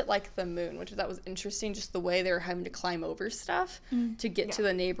referenced it like the moon, which that was interesting, just the way they were having to climb over stuff to get to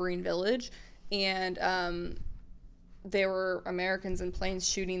the neighboring village, and there were Americans in planes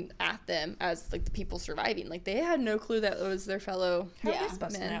shooting at them as like the people surviving. Like they had no clue that it was their fellow How are they Yeah.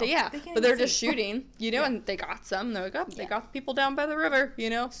 supposed to men. know? But yeah, They can't but they're even just see. shooting, and they got some. They're like, oh, they got the people down by the river, so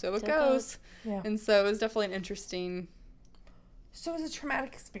it So it goes. Yeah. And so it was definitely an interesting. So it was a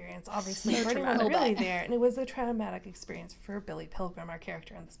traumatic experience, obviously, So for anyone traumatic. really there. And it was a traumatic experience for Billy Pilgrim, our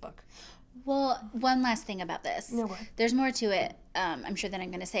character in this book. Well, one last thing about this. No, what? There's more to it, I'm sure, that I'm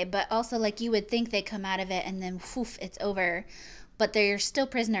going to say. But also, like, you would think they come out of it and then, poof, it's over. But they're still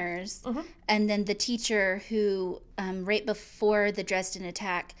prisoners. And then the teacher who, right before the Dresden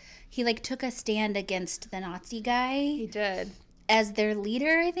attack, he, like, took a stand against the Nazi guy He did. as their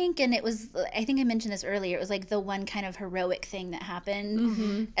leader, I think. And it was, I think I mentioned this earlier, it was, like, the one kind of heroic thing that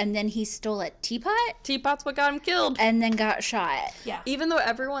happened. And then he stole a teapot Teapot's what got him killed. and then got shot. Yeah. Even though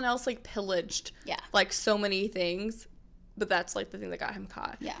everyone else like pillaged Yeah. like so many things, but that's like the thing that got him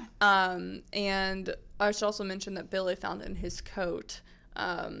caught. Yeah. And I should also mention that Billy found in his coat,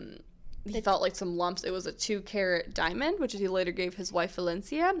 he felt like some lumps. It was a 2-carat diamond, which he later gave his wife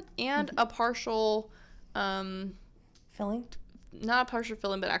Valencia, and a partial, Filling? not a partial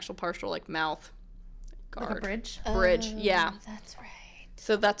filling, but actual partial like mouth guard. Like a bridge? Bridge, yeah. That's right.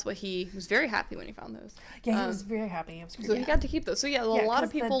 So that's what he was very happy when he found those. Yeah, he was very happy. It was So he got to keep those. So yeah, a lot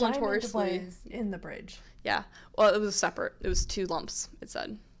of people notoriously. was in the bridge. Yeah. Well, it was separate. It was 2 lumps, it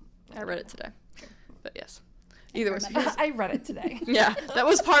said. I read it today. But yes. Either way. I read it today. Yeah, that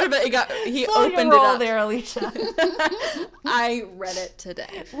was part of it. He Slow your opened it roll up. there, Alicia. I read it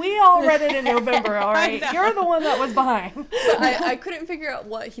today. We all read it in November, all right? know. You're the one that was behind. But I couldn't figure out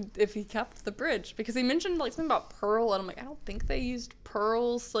if he kept the bridge, because he mentioned like something about pearl, and I'm like, I don't think they used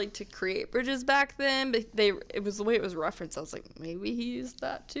pearls like to create bridges back then, but it was the way it was referenced. I was like, maybe he used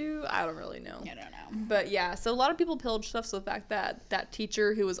that too. I don't really know. I don't know. But yeah, so a lot of people pillaged stuff. So the fact that that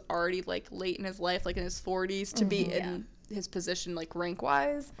teacher who was already like late in his life, like in his 40s, to be in his position like rank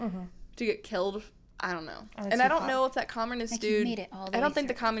wise, to get killed, I don't know. That's And I too don't hot. know if that communist Like, he dude. made it all the I don't way think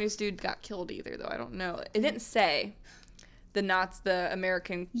the through. communist dude got killed either, though. I don't know. It didn't say the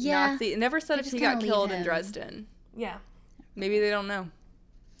American Yeah. Nazi. It never said They if just he got kinda leave killed in him. Dresden. Yeah. Maybe they don't know.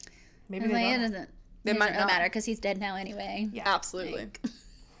 Maybe Like, they it don't. doesn't. They It might doesn't really not. matter because he's dead now anyway. Yeah. Absolutely.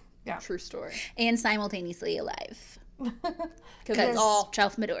 Yeah. True story. And simultaneously alive. Because Because it's all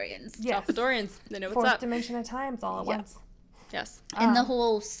Tralfamadorians. Yes. Salvadorians. They know what's Fourth up. dimension of times all at Yeah. once. Yes. And the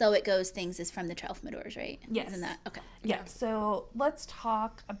whole So It Goes things is from the Tralfamadors, right? Yes. Isn't that? Okay. Yeah, so let's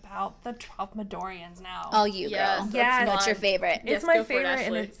talk about the Tralfamadorians now. All you, Yes, girl. that's Yes. What's your fun. favorite? It's Yes, my go for it, favorite, and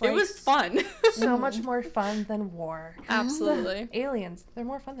Ashley. it's it like was fun. so much more fun than war. Absolutely. Aliens, they're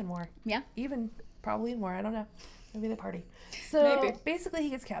more fun than war. Yeah. Even probably more, I don't know. Maybe they party. So Maybe. basically he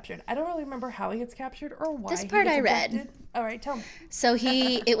gets captured. I don't really remember how he gets captured or why. This he part gets I read. abducted. All right, tell me. So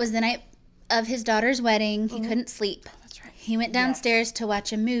it was the night of his daughter's wedding. He couldn't sleep. That's right. He went downstairs to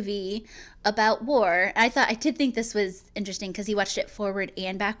watch a movie about war. I did think this was interesting because he watched it forward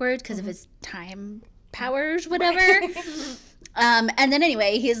and backwards because of his time powers, whatever. And then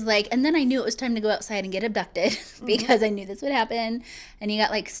anyway, he's like, and then I knew it was time to go outside and get abducted because I knew this would happen. And he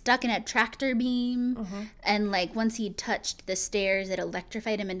got like stuck in a tractor beam. And like once he touched the stairs, it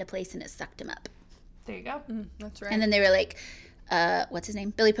electrified him into place and it sucked him up. There you go. That's right. And then they were like, what's his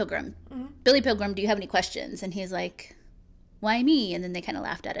name? Billy Pilgrim. Billy Pilgrim, do you have any questions? And he's like, why me? And then they kind of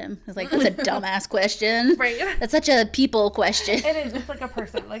laughed at him. I was like, that's a dumbass question. Right. That's such a people question. It is. It's like a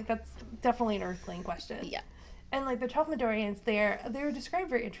person. Like that's definitely an Earthling question. Yeah. And like the Tralfamadorians, they're described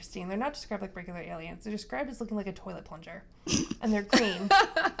very interesting. They're not described like regular aliens. They're described as looking like a toilet plunger, and they're green.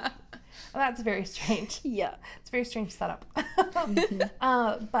 Well, that's very strange. Yeah. It's a very strange setup.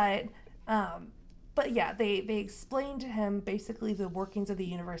 But yeah, they explain to him basically the workings of the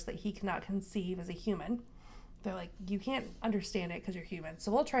universe that he cannot conceive as a human. They're like, you can't understand it because you're human.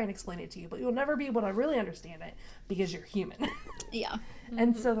 So we'll try and explain it to you, but you'll never be able to really understand it because you're human. Yeah.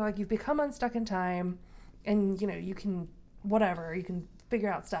 And so they're like, you've become unstuck in time, and you can you can figure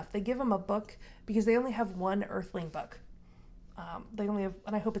out stuff. They give him a book because they only have one Earthling book. They only have,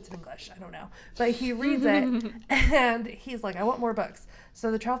 and I hope it's in English, I don't know, but he reads it and he's like, I want more books.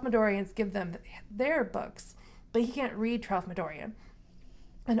 So the Tralfamadorians give them their books, but he can't read Tralfamadorian.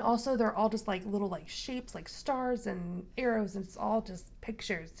 And also they're all just like little like shapes, like stars and arrows, and it's all just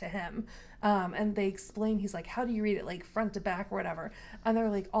pictures to him. And they explain, he's like, how do you read it, like front to back or whatever? And they're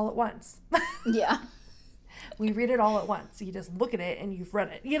like, all at once. Yeah. We read it all at once. You just look at it and you've read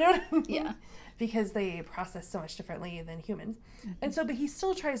it. You know what I mean? Yeah. Because they process so much differently than humans. And so, but he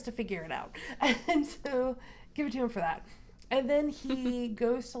still tries to figure it out. And so, give it to him for that. And then he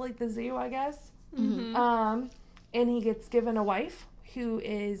goes to like the zoo, I guess. And he gets given a wife who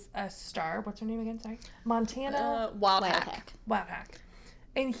is a star. What's her name again? Sorry. Montana Wild Wild Hack. Hack. Wild Hack.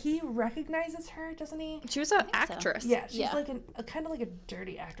 And he recognizes her, doesn't he? She was an so. actress. Yeah, she's Yeah. like a kind of like a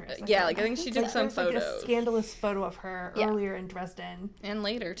dirty actress. Yeah, feel like I think she took some there's like a photos. scandalous photo of her Yeah. earlier in Dresden, And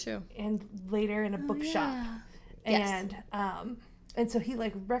later too. and later in a bookshop. Yes. And so he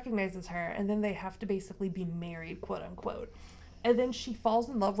like recognizes her, and then they have to basically be married, quote unquote. And then she falls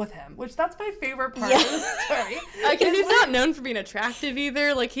in love with him, which that's my favorite part of the story. Because he's not known for being attractive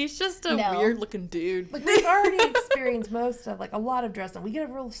either. Like he's just a No. weird looking dude. Like we've already experienced most of like a lot of Dresden. We get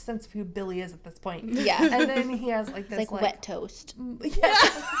a real sense of who Billy is at this point. Yeah. And then he has like this It's like wet toast. Yeah.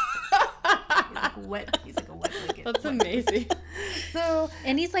 He's like a wet blanket. That's amazing. So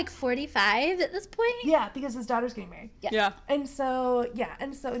And he's like 45 at this point. yeah, because his daughter's getting married. Yeah. And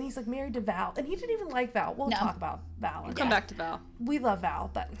he's like married to Val, and he didn't even like Val. We'll No. talk about Val. Come back to Val. We love Val,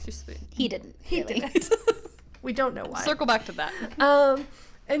 but She's sweet. He didn't. he really. didn't. We don't know why. Circle back to that.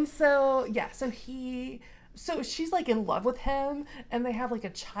 And so so she's like in love with him, and they have like a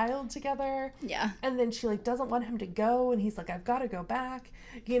child together. Yeah. And then she like doesn't want him to go, and he's like, I've got to go back,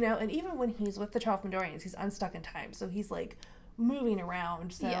 And even when he's with the Tralfamadorians, he's unstuck in time, so he's like moving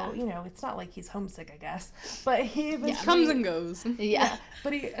around. So Yeah. it's not like he's homesick, I guess. But he eventually Comes and goes. Yeah.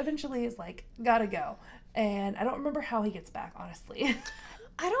 But he eventually is like, gotta go, and I don't remember how he gets back, honestly.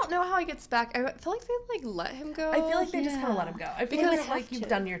 I don't know how he gets back. I feel like they like let him go. I feel like they just kind of let him go. I feel Because- like you've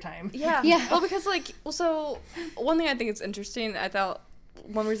done your time. Yeah. Yeah. Well, because like, so one thing I think is interesting, I thought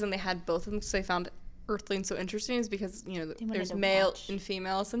one reason they had both of them because they found Earthlings so interesting is because, you know, wanted there's to male watch. and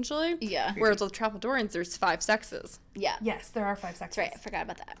female essentially. Yeah. Whereas with Trapmadorians, there's 5 sexes, Yeah. Yes, there are 5 sexes. That's right. I forgot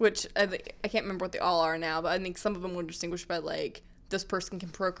about that. which I can't remember what they all are now, but I think some of them were distinguished by like, this person can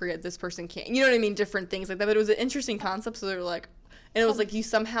procreate, this person can't. You know what I mean? Different things like that. But it was an interesting concept. So they were like, and it was like you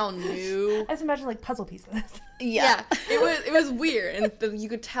somehow knew. I just imagine like puzzle pieces. Yeah, it was weird, and you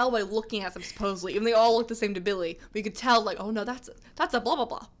could tell by looking at them supposedly, even they all looked the same to Billy, but you could tell like, oh no, that's a blah blah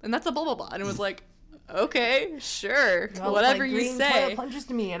blah, and that's a blah blah blah, and it was like, okay, sure, Well, whatever like you green say. toilet plungers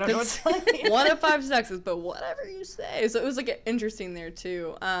to me. I don't know what to tell you. One of 5 sexes, but whatever you say. So it was like interesting there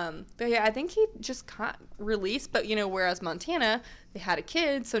too. But yeah, I think he just got released. But you know, whereas Montana, they had a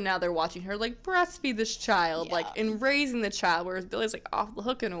kid, so now they're watching her like breastfeed this child, Yeah. like and raising the child. Whereas Billy's like off the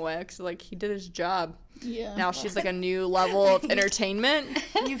hook in a way, because like he did his job. Yeah. Now she's like a new level of entertainment.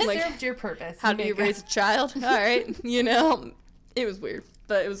 You've Like, served your purpose. how do you may go. raise a child? All right, you know, it was weird,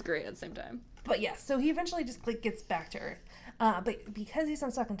 but it was great at the same time. But yeah, so he eventually just like gets back to Earth. But because he's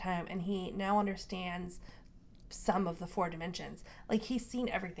unstuck in time and he now understands some of the 4 dimensions, like he's seen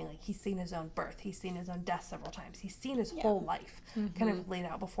everything. Like he's seen his own birth, he's seen his own death several times. He's seen his whole life kind of laid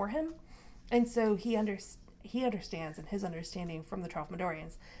out before him, and so he understands, and his understanding from the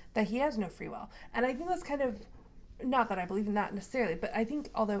Tralfamadorians, that he has no free will. And I think that's kind of, not that I believe in that necessarily, but I think,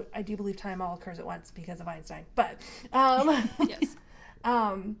 although I do believe time all occurs at once because of Einstein, but Yes.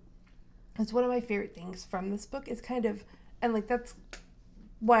 it's one of my favorite things from this book is kind of, and like that's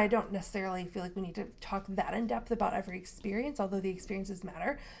why I don't necessarily feel like we need to talk that in depth about every experience, although the experiences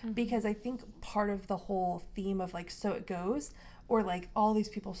matter, because I think part of the whole theme of like So It Goes, or like all these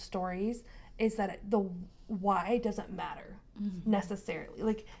people's stories, is that the why doesn't matter necessarily.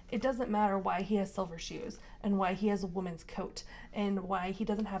 Like it doesn't matter why he has silver shoes and why he has a woman's coat and why he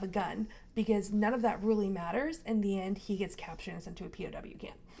doesn't have a gun, because none of that really matters. In the end, he gets captured and sent to a POW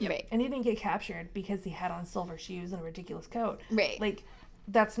camp. Right. And he didn't get captured because he had on silver shoes and a ridiculous coat. Right. Like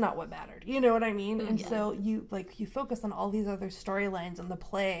that's not what mattered. You know what I mean? And so you focus on all these other storylines on the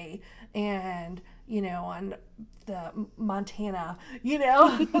play and, you know, on the Montana, you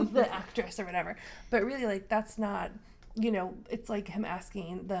know, the actress or whatever. But really, like, that's not, you know, it's like him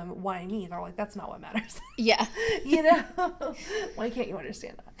asking them, why me? They're like, that's not what matters. Yeah. You know? Why can't you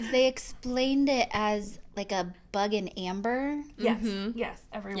understand that? They explained it as like a bug in amber. Yes. Yes.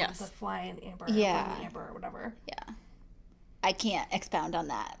 Everyone's Yes. a fly in amber. Yeah. Or bug in amber or whatever. Yeah. I can't expound on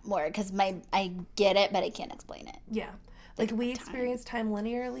that more because I get it, but I can't explain it. Yeah. Like we experience time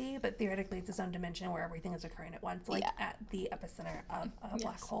linearly, but theoretically it's its own dimension where everything is occurring at once, like Yeah. at the epicenter of a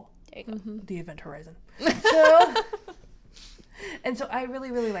black hole. There you go. The event horizon. So, and so I really,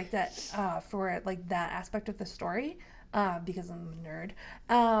 really like that for like that aspect of the story because I'm a nerd.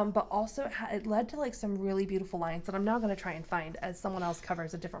 But also it led to like some really beautiful lines that I'm now going to try and find as someone else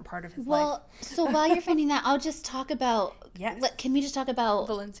covers a different part of his life. Well, so while you're finding that, I'll just talk about. Yes. Can we just talk about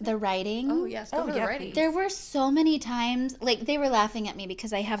Valencia? the writing? Oh yes, go Oh, for the yeah, writing. please. There were so many times, like they were laughing at me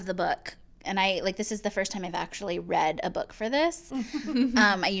because I have the book, and this is the first time I've actually read a book for this.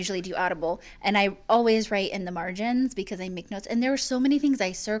 I usually do Audible, and I always write in the margins because I make notes. And there were so many things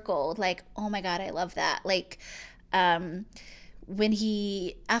I circled, like, oh my god, I love that. Like, when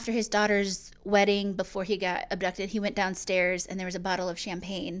after his daughter's wedding, before he got abducted, he went downstairs and there was a bottle of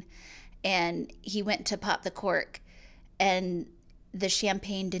champagne, and he went to pop the cork, and the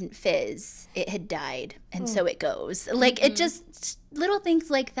champagne didn't fizz. It had died, and so it goes. Like, it just, little things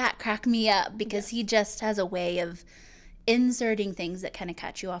like that crack me up because he just has a way of inserting things that kind of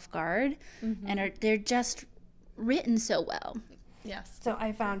catch you off guard, and they're just written so well. Yes. So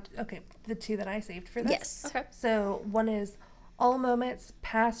I found, the 2 that I saved for this. Yes. Okay. So one is, all moments,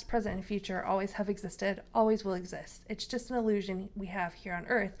 past, present, and future, always have existed, always will exist. It's just an illusion we have here on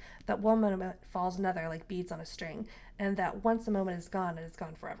Earth that one moment follows another like beads on a string, and that once a moment is gone, it is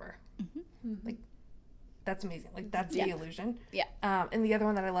gone forever. Like, that's amazing. Like, that's the illusion. Yeah. And the other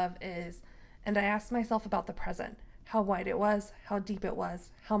one that I love is, and I asked myself about the present, how wide it was, how deep it was,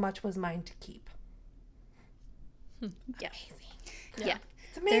 how much was mine to keep. Yeah. Yeah.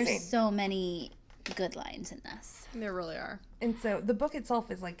 It's amazing. There's so many good lines in this. There really are. And so the book itself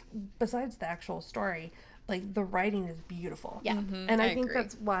is like, besides the actual story, like the writing is beautiful. Yeah. And I I think agree.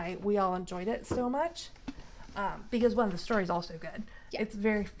 that's why we all enjoyed it so much. Because one, the story is also good. Yeah. It's a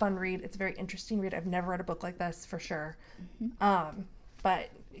very fun read. It's a very interesting read. I've never read a book like this for sure. But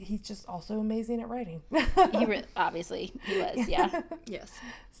he's just also amazing at writing. Obviously he was, yeah. Yes.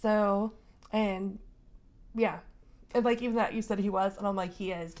 So, and yeah, And like even that you said he was, and I'm like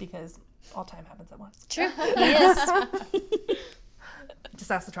he is because all time happens at once. True. He is.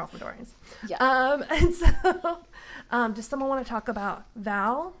 Just ask the Tralfamadorians. Yeah. And so, does someone want to talk about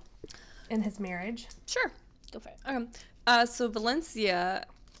Val and his marriage? Sure. Go for it. So Valencia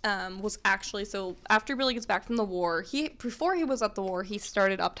was actually, so after Billy gets back from the war, before he was at the war, he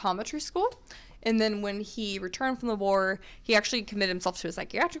started optometry school. And then when he returned from the war, he actually committed himself to a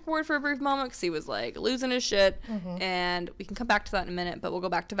psychiatric ward for a brief moment because he was like losing his shit. And we can come back to that in a minute, but we'll go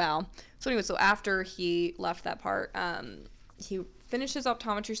back to Val. So anyway, so after he left that part, he finished his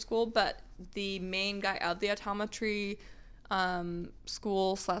optometry school, but the main guy of the optometry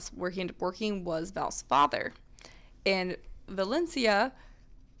school / where he ended up working was Val's father. And Valencia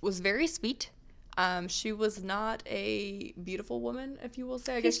was very sweet. She was not a beautiful woman, if you will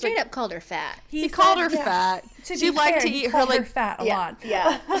say. I He guess straight up called her fat. he called her yeah. fat. To She be liked fair, to he eat her called like fat a lot.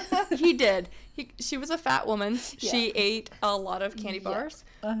 Yeah. he did. She was a fat woman. She ate a lot of candy bars.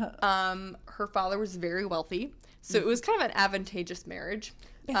 Her father was very wealthy, so it was kind of an advantageous marriage.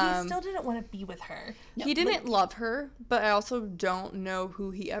 But he still didn't want to be with her. He didn't love her, but I also don't know who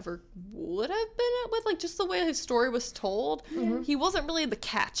he ever would have been with. Like, just the way his story was told, he wasn't really the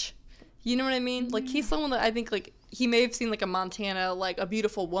catch. You know what I mean? Like, he's someone that I think, like, he may have seen, like, a Montana, like, a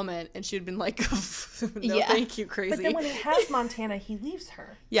beautiful woman, and she'd been like, no, thank you, crazy. But then when he has Montana, he leaves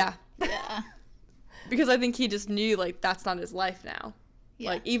her. Yeah. Yeah. Because I think he just knew, like, that's not his life now. Yeah.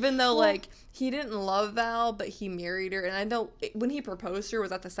 Like, even though, like, he didn't love Val, but he married her. And I know when he proposed to her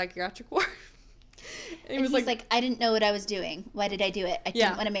was at the psychiatric ward. And And he's like, I didn't know what I was doing. Why did I do it? I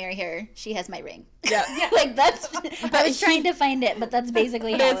didn't want to marry her. She has my ring. yeah. Like, that's... I was trying to find it, but that's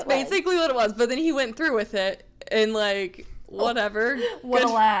basically how That's it was. basically what it was. But then he went through with it. And, like, whatever. What a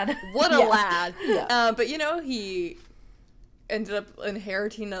lad. What a Yeah. lad. Yeah. But, you know, he ended up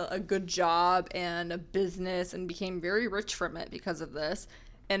inheriting a good job and a business and became very rich from it because of this.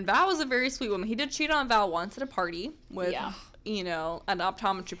 And Val was a very sweet woman. He did cheat on Val once at a party with, you know, an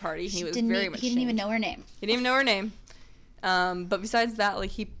optometry party. He was very much He didn't even know her name. He didn't even know her name. But besides that,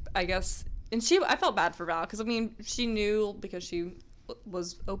 like, I guess, and I felt bad for Val because, I mean, she knew because she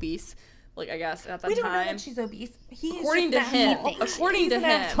was obese, like, I guess, at that We time. don't know that she's obese. According to him. According to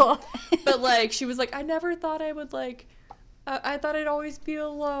him. But, like, she was like, I never thought I would, like, I thought I'd always be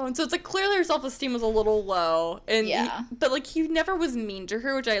alone. So it's like clearly her self-esteem was a little low. And but like he never was mean to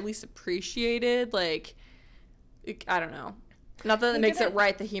her, which I at least appreciated. Like, I don't know. Not that it makes it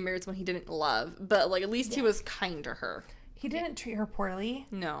right that he married someone he didn't love, but like at least he was kind to her. He didn't treat her poorly.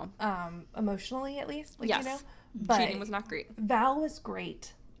 No. Emotionally at least. Like, yes. You know? But cheating was not great. Val was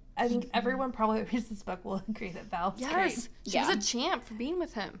great. I think everyone probably that reads this book will agree that Val was great. She was a champ for being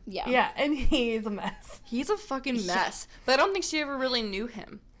with him. Yeah. Yeah, and he's a mess. He's a fucking mess. But I don't think she ever really knew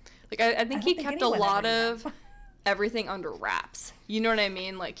him. Like, I think he kept a lot of everything under wraps. You know what I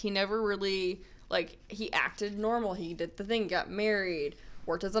mean? Like, he never really, like, he acted normal. He did the thing, got married,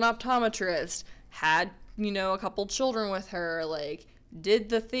 worked as an optometrist, had, you know, a couple children with her, like, did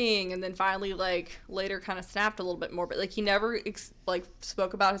the thing, and then finally, like, later kind of snapped a little bit more. But, like, he never, like,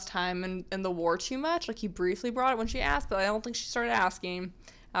 spoke about his time in the war too much. Like, he briefly brought it when she asked, but I don't think she started asking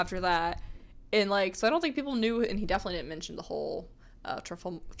after that. And, like, so I don't think people knew, and he definitely didn't mention the whole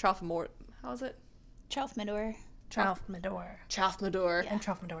Tralfamador. How is it? Tralfamador. Tralfamador. Tralfamador. And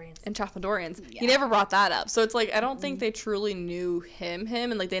Tralfamadorians. And Tralfamadorians. Yeah. He never brought that up. So it's like, I don't think they truly knew him,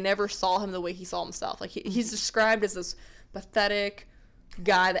 and, like, they never saw him the way he saw himself. Like, he's described as this pathetic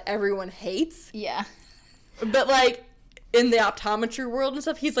guy that everyone hates. Yeah. But, like, in the optometry world and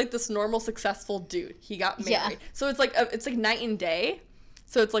stuff, he's, like, this normal, successful dude. He got married. Yeah. So it's like night and day.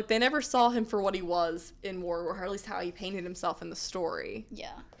 So it's like they never saw him for what he was in war, or at least how he painted himself in the story.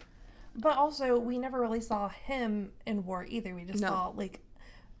 Yeah. But also, we never really saw him in war either. We just saw, like,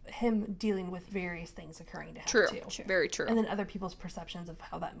 him dealing with various things occurring to him, True. too. Very true. And then other people's perceptions of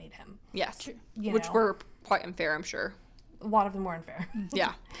how that made him. Yes. You Which know. were quite unfair, I'm sure. A lot of them were unfair.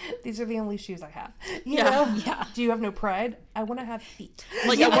 Yeah. These are the only shoes I have. You Yeah. know? Yeah. Do you have no pride? I want to have feet.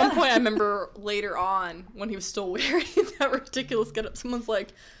 Like, at one point, I remember later on, when he was still wearing that ridiculous getup, someone's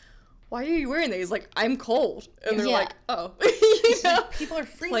like, why are you wearing that? He's like, I'm cold. And they're Yeah. like, oh. You know? People are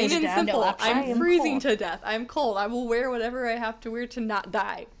freezing Plain to and death. simple. I I'm am freezing cold. to death. I'm cold. I will wear whatever I have to wear to not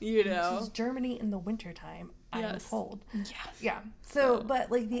die. You This know? is Germany in the wintertime. I am Yes. cold. Yeah. Yeah. So,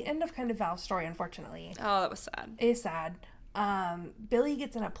 but, like, the end of kind of Val's story, unfortunately, Oh, that was sad. is sad. Billy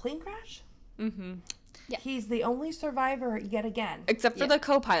gets in a plane crash. Mm-hmm. Yeah. He's the only survivor yet again. Except for the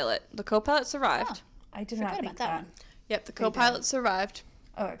co-pilot. The co-pilot survived. I did not Forgot think about that that. one. Yep, the co-pilot survived.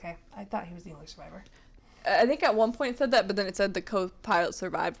 Oh, okay. I thought he was the only survivor. I think at one point it said that, but then it said the co-pilot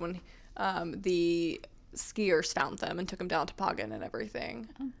survived when the skiers found them and took them down to Pagan and everything.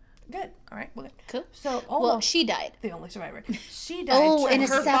 Good. All right. Well, good. Cool. So Well, almost she died. the only survivor. She died. Oh, in a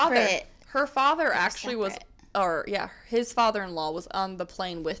trying- separate. Her father actually was, separate. or yeah, his father-in-law was on the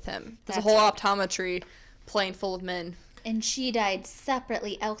plane with him. There's a That's whole right. optometry plane full of men. And she died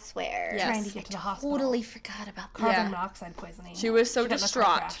separately elsewhere. Yeah. trying to get to the hospital. Totally forgot about that. Carbon Yeah. monoxide poisoning. She was so got in a car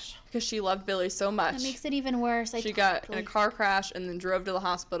distraught crash. because she loved Billy so much. That makes it even worse. She got in a car crash and then drove to the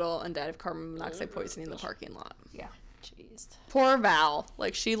hospital and died of carbon monoxide poisoning in the parking lot. Yeah. Jeez. Poor Val.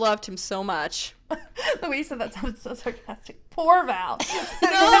 Like, she loved him so much. The way you said that sounded so sarcastic. Poor Val. No,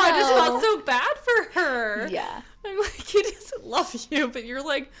 I just felt so bad for her. Yeah. I'm like, he doesn't love you, but you're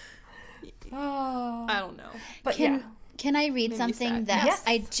like, Oh. I don't know. But yeah. Can I read me something sad. that Yes.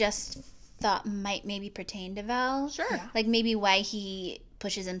 I just thought might maybe pertain to Val? Sure. Yeah. Like maybe why he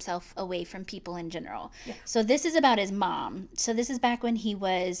pushes himself away from people in general. Yeah. So this is about his mom. So this is back when he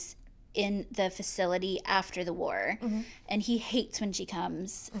was in the facility after the war, and he hates when she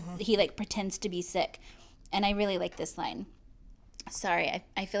comes. He like pretends to be sick. And I really like this line. Sorry,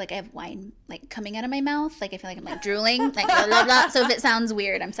 I feel like I have wine like coming out of my mouth. Like I feel like I'm like drooling, like blah, blah, blah. So if it sounds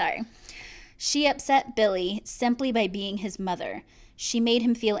weird, I'm sorry. She upset Billy simply by being his mother. She made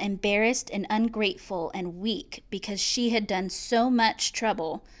him feel embarrassed and ungrateful and weak because she had gone through so much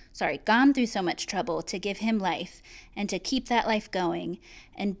trouble to give him life and to keep that life going.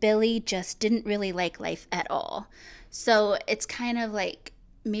 And Billy just didn't really like life at all. So it's kind of like,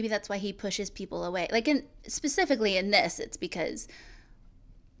 maybe that's why he pushes people away. Like specifically in this, it's because,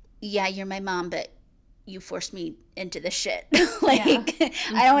 yeah, you're my mom, but you forced me into this shit. Like,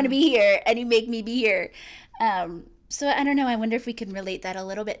 I don't want to be here, and you make me be here. So I don't know. I wonder if we can relate that a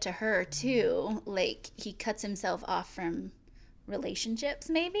little bit to her too. Like, he cuts himself off from relationships,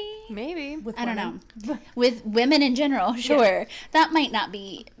 maybe. Maybe. With I don't women. know. With women in general, sure. That might not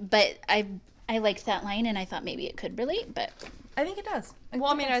be, but I liked that line, and I thought maybe it could relate. But I think it does.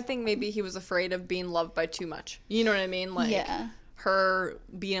 Well, I mean, I think maybe he was afraid of being loved by too much. You know what I mean? Like, yeah, her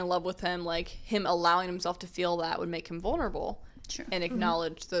being in love with him, like, him allowing himself to feel that would make him vulnerable. True. And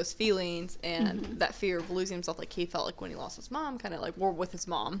acknowledge those feelings and that fear of losing himself, like he felt like when he lost his mom, kind of like war with his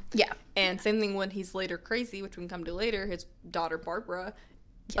mom. Yeah. And same thing when he's later crazy, which we can come to later. His daughter Barbara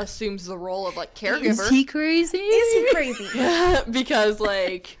assumes the role of like caregiver. Crazy? Is he crazy? Because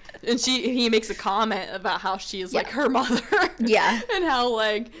like, and he makes a comment about how she is like her mother. Yeah. And how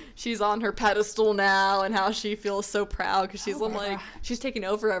like she's on her pedestal now, and how she feels so proud because she's like she's taking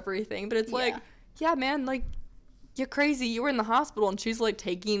over everything. But it's like, yeah, man, like, you're crazy. You were in the hospital, and she's like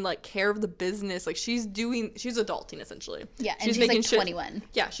taking like care of the business. Like she's adulting essentially. Yeah, and she's like 21.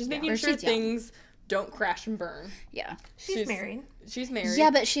 Yeah, she's making Or sure she's young. things don't crash and burn. Yeah. She's married. She's married.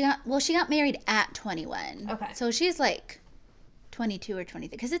 Yeah, but she got married at 21. Okay. So she's like 22 or 23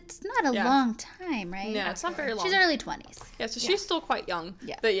 because it's not a Yeah. long time, right? No, it's not very long. She's early 20s. Yeah, so she's still quite young.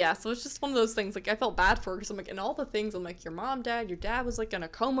 Yeah. But yeah, so it's just one of those things, like, I felt bad for her because I'm like, and all the things, I'm like, your mom died, your dad was, like, in a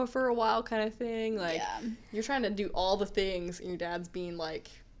coma for a while kind of thing. Like, Yeah. you're trying to do all the things, and your dad's being, like,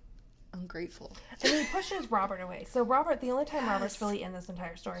 ungrateful. And he pushes Robert away. So Robert, the only time Robert's really in this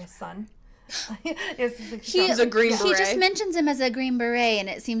entire story, his son. He's a Green He Beret. just mentions him as a Green Beret, and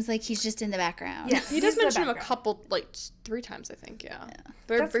it seems like he's just in the background. Yeah, He does he's the mention him a background. couple, like, 3 times, I think, yeah.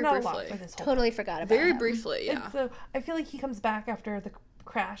 Very, That's very not a briefly. lot for this whole Totally forgot about Very him. briefly, yeah. And so I feel like he comes back after the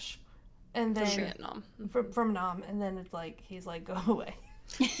crash, and then Vietnam. from Nam, and then it's like he's like, go away.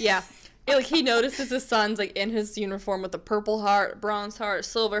 Yeah. Yeah, like, he notices his son's, like, in his uniform with a purple heart, bronze heart,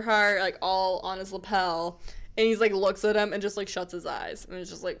 silver heart, like, all on his lapel. And he's, like, looks at him and just, like, shuts his eyes. And it's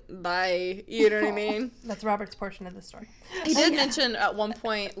just like, bye. You know what I mean? That's Robert's portion of the story. He did mention at one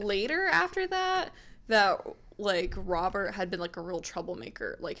point later after that, like, Robert had been, like, a real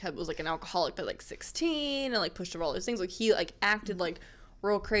troublemaker. Like, was, like, an alcoholic by, like, 16 and, like, pushed over all those things. Like, he, like, acted, like,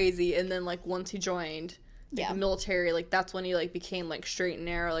 real crazy. And then, like, once he joined the military, like, that's when he, like, became, like, straight and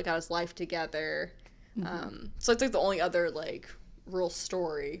narrow, like, got his life together. So it's, like, the only other, like, real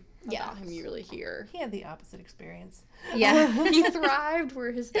story about him you really hear. He had the opposite experience. Yeah. He thrived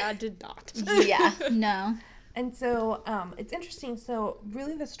where his dad did not. Yeah. No. And so it's interesting. So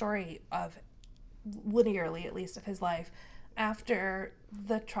really the story of, linearly at least, of his life after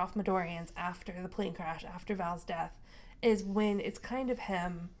the Trophmedorians, after the plane crash, after Val's death, is when it's kind of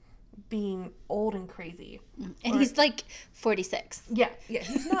him being old and crazy. And he's like 46. Yeah,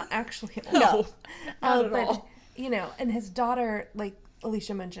 he's not actually old. No, not at but, all. you know, and his daughter, like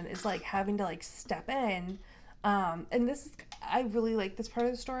Alicia mentioned, is like having to like step in. And this is, I really like this part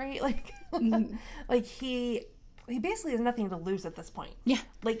of the story. Like, like he basically has nothing to lose at this point. Yeah.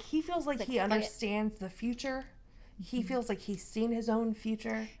 Like he feels like he fuck it. understands the future. He feels like he's seen his own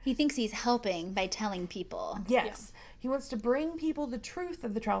future. He thinks he's helping by telling people. Yes. He wants to bring people the truth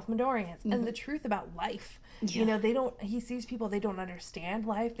of the Tralfamadorians and the truth about life. You know, he sees people, they don't understand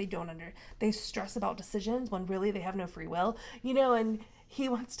life. They stress about decisions when really they have no free will, you know, and he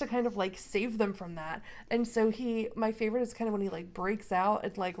wants to kind of like save them from that. And so my favorite is kind of when he like breaks out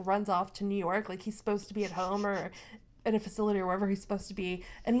and like runs off to New York, like he's supposed to be at home or at a facility or wherever he's supposed to be,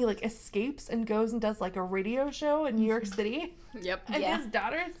 and he like escapes and goes and does like a radio show in New York City. Yep. And his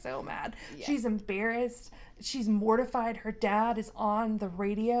daughter is so mad. She's embarrassed. She's mortified. Her dad is on the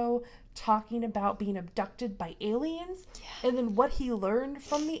radio talking about being abducted by aliens and then what he learned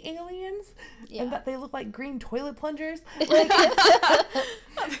from the aliens and that they look like green toilet plungers. Like,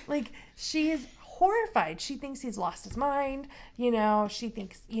 like she is horrified. She thinks he's lost his mind, you know. She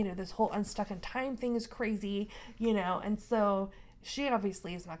thinks, you know, this whole unstuck in time thing is crazy, you know, and so she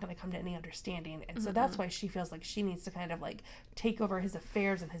obviously is not going to come to any understanding, and so that's why she feels like she needs to kind of like take over his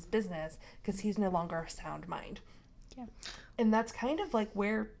affairs and his business because he's no longer a sound mind. Yeah. And that's kind of like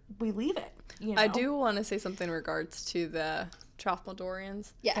where we leave it, you know? I do want to say something in regards to the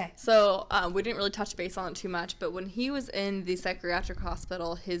Tralfamadorians. Yeah. Okay. So we didn't really touch base on it too much, but when he was in the psychiatric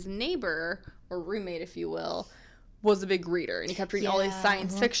hospital, his neighbor, or roommate if you will, was a big reader, and he kept reading all these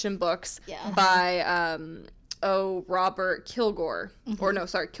science fiction books by Robert Kilgore. Or no,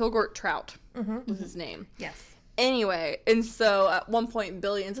 sorry, Kilgore Trout was his name. Yes. Anyway, and so at one point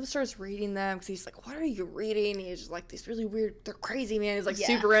Billy ends up starts reading them because he's like, what are you reading? And he's just like, these really weird, they're crazy, man. He's like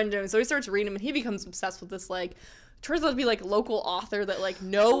super into them. So he starts reading them, and he becomes obsessed with this, like, turns out to be like local author that like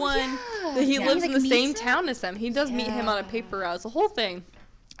no one, that he lives in the same town as him. He does meet him on a paper route. It's a whole thing.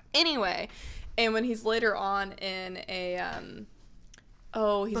 Anyway, and when he's later on in a,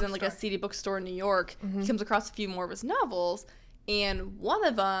 he's in like a seedy bookstore in New York, he comes across a few more of his novels, and one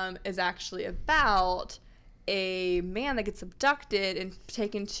of them is actually about a man that gets abducted and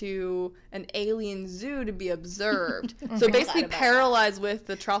taken to an alien zoo to be observed. So basically paralyzed with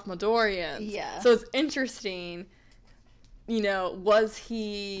the Tralfamadorians. Yeah. So it's interesting, you know, was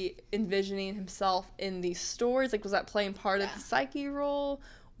he envisioning himself in these stories? Like, was that playing part of the psyche role?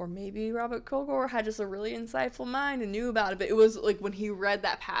 Or maybe Robert Kilgore had just a really insightful mind and knew about it. But it was like when he read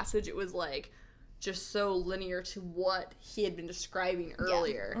that passage, it was like just so linear to what he had been describing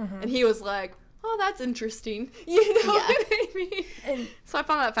earlier. And he was like, oh, that's interesting. You know what I mean? And so I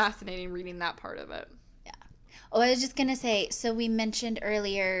found that fascinating reading that part of it. Yeah. Oh, I was just going to say, so we mentioned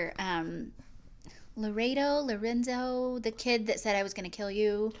earlier Lorenzo, the kid that said I was going to kill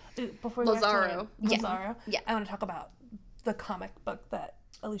you. Before Lazaro. Lazaro. Yeah. I want to talk about the comic book that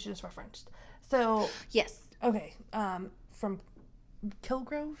Alicia just referenced. So, Yes. okay, from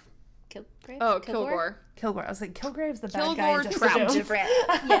Kilgrove? Kilgore. Kilgore. I was like, Kilgrave's the bad Kilgore guy in Jessica Trout. Jones. Different.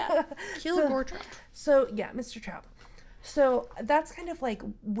 Yeah. Kilgore Trout. So, yeah, Mr. Trout. So, that's kind of like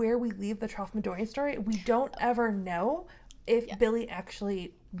where we leave the Tralfamadorian story. We don't ever know if Billy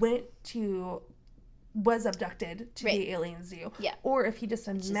actually was abducted to the alien zoo. Yeah. Or if he just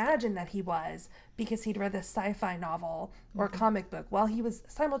imagined that he was because he'd read this sci-fi novel or comic book while he was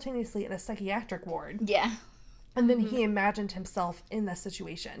simultaneously in a psychiatric ward. Yeah. And then he imagined himself in this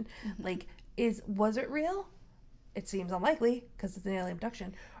situation. Like, was it real? It seems unlikely because it's an alien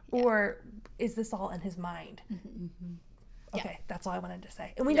abduction. Or is this all in his mind? Okay, that's all I wanted to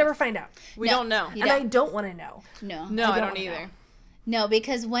say. And we never find out. We don't know. And I don't want to know. No. No, I don't wanna either. know. No,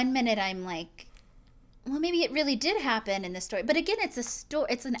 because one minute I'm like, well, maybe it really did happen in the story. But again, it's a story.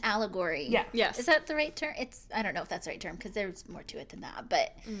 It's an allegory. Yeah. Yes. Is that the right term? I don't know if that's the right term because there's more to it than that.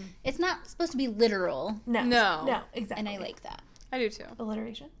 But it's not supposed to be literal. No. No. No, exactly. And I like that. I do too.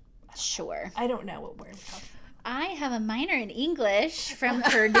 alliteration. Sure. I don't know what word we're talking I have a minor in English from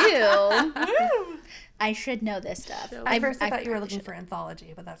Purdue. about. I should know this stuff. At first I thought you were probably looking should. for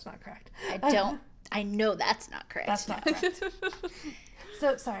anthology, but that's not correct. I don't. I know that's not correct. That's not correct.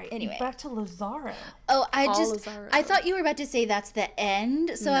 So, sorry. Anyway. Back to Lazaro. Oh, Lazaro. I thought you were about to say that's the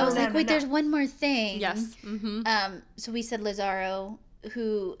end. So I was No, like, no, wait, no. there's one more thing. Yes. Mm-hmm. So we said Lazaro,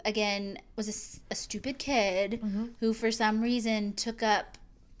 who again was a stupid kid who for some reason took up.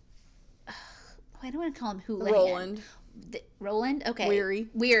 I don't want to call him Hooligan. Roland. Roland? Okay.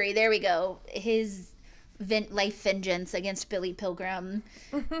 Weary. There we go. His life vengeance against Billy Pilgrim.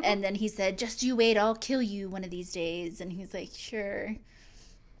 And then he said, just you wait, I'll kill you one of these days. And he's like, sure.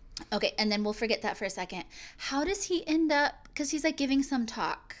 Okay, and then we'll forget that for a second. How does he end up, because he's like giving some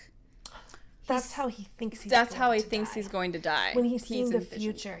talk. That's how he thinks he's That's going how he to thinks die. he's going to die. When he's seeing the envisioned.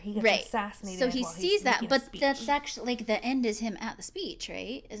 future, he gets Right. assassinated. So he while he's sees that, making a but speech. that's actually, like, the end is him at the speech,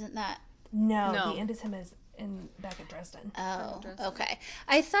 right? Isn't that? No, No. the end is him as back at Dresden. Oh, okay.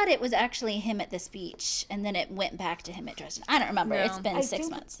 I thought it was actually him at the speech, and then it went back to him at Dresden. I don't remember. No. It's been I 6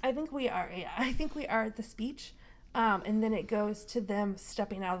 think- months. I think we are. Yeah, I think we are at the speech, and then it goes to them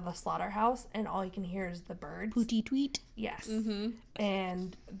stepping out of the slaughterhouse, and all you can hear is the birds. Pooty tweet. Yes,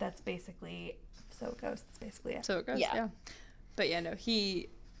 and that's basically so it goes. That's basically it. So it goes, Yeah. yeah. But yeah, no, he,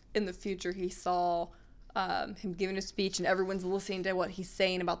 in the future, he saw him giving a speech and everyone's listening to what he's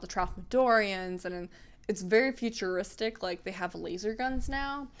saying about the Tralfamadorians, and it's very futuristic. Like, they have laser guns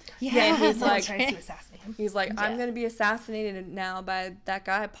now. Yeah, And he's Someone like, tries to assassinate him. he's like, I'm Yeah. going to be assassinated now by that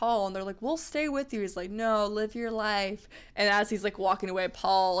guy, Paul. And they're like, we'll stay with you. He's like, no, live your life. And as he's, like, walking away,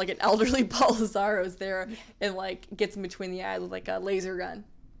 Paul, like, an elderly Paul Lazaro is there and, like, gets him between the eyes with, like, a laser gun.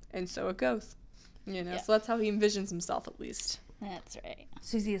 And so it goes. You know, Yeah. so that's how he envisions himself, at least. That's right.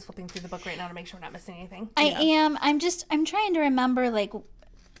 Susie is flipping through the book right now to make sure we're not missing anything. I am. I'm trying to remember, like,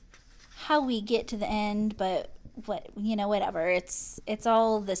 how we get to the end, but whatever. It's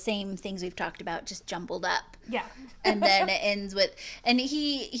all the same things we've talked about, just jumbled up. Yeah. And then it ends with, and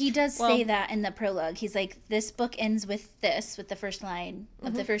he does say Well- that in the prologue. He's like, this book ends with the first line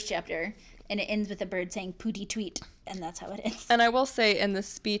of the first chapter, and it ends with a bird saying "pooty tweet," and that's how it ends. And I will say, in the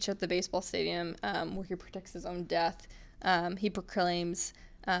speech at the baseball stadium, where he predicts his own death, he proclaims,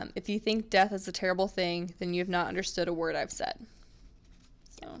 if you think death is a terrible thing, then you have not understood a word I've said.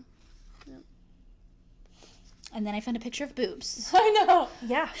 So, And then I found a picture of boobs. I know.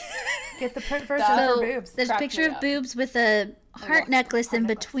 Yeah. Get the print version So for boobs. there's a Cracked picture me of up. boobs with a heart necklace in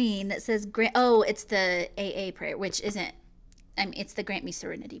necklace. between that says oh, it's the AA prayer, which isn't. I mean, it's the Grant Me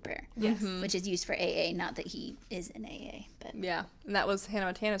Serenity prayer. Yes. Which is used for AA, not that he is in AA, but Yeah, and that was Hannah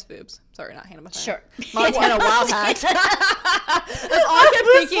Montana's boobs. Sorry, not Hannah Montana. sure. Montana Wildhat. That's all I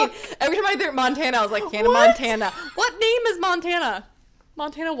kept thinking. Every time I hear Montana, I was like, Hannah Montana. What name is Montana?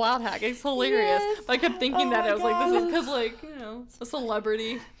 Montana Wildhat. It's hilarious. Yes. But I kept thinking Oh that. my I was like, this is God. because, like, a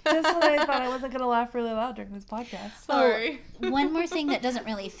celebrity. Just when I thought I wasn't going to laugh really loud during this podcast. Sorry. One more thing that doesn't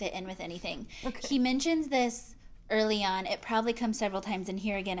really fit in with anything. Okay. He mentions this early on. It probably comes several times, and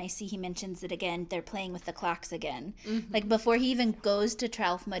here again, I see he mentions it again. They're playing with the clocks again. Like, before he even goes to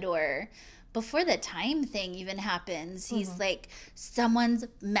Tralfamador, before the time thing even happens, he's like, someone's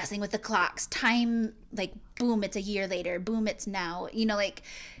messing with the clocks. Time, like, boom, it's a year later. Boom, it's now. Like,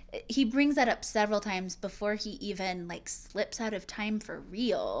 he brings that up several times before he even, like, slips out of time for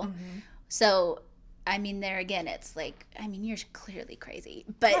real. So, I mean, there again, it's like, I mean, you're clearly crazy.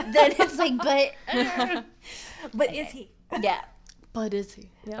 But then it's like, But is he? yeah. But is he?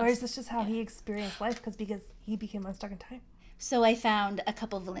 Or is this just how he experienced life because he became unstuck in time? So I found a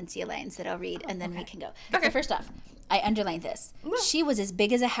couple Valencia lines that I'll read, and then we can go. Okay. So first off, I underlined this. She was as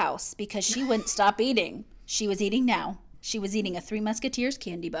big as a house because she wouldn't stop eating. She was eating now. She was eating a Three Musketeers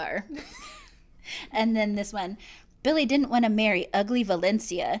candy bar. And then this one. Billy didn't want to marry ugly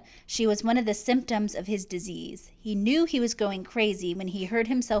Valencia. She was one of the symptoms of his disease. He knew he was going crazy when he heard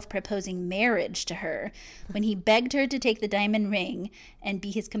himself proposing marriage to her, when he begged her to take the diamond ring and be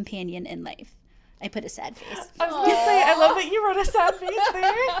his companion in life. I put a sad face. I was going to say, I love that you wrote a sad face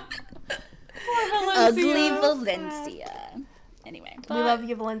there. Ugly Valencia. Anyway. We love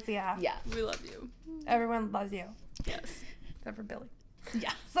you, Valencia. Yeah. We love you. Everyone loves you. Yes. Except for Billy.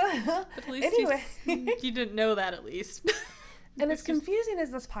 Yeah. So, At least anyway. you didn't know that, at least. And as confusing as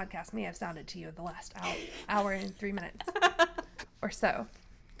this podcast may have sounded to you the last hour and 3 minutes or so,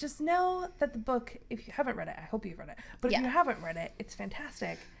 just know that the book, if you haven't read it, I hope you've read it, but if Yeah. you haven't read it, it's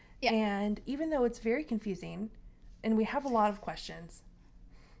fantastic. Yeah. And even though it's very confusing and we have a lot of questions,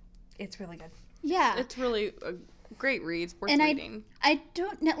 it's really good. Yeah. It's really a great read. It's worth And reading. I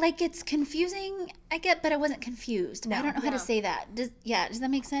don't know, like, it's confusing, I get, but I wasn't confused. I don't know how Yeah. to say that. Does that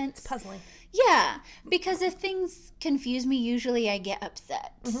make sense? Puzzling. Yeah, because if things confuse me, usually I get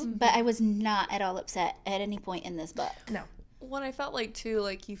upset. But I was not at all upset at any point in this book. No. When I felt like, too,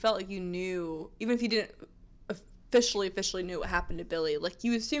 like, you felt like you knew, even if you didn't officially knew what happened to Billy, like,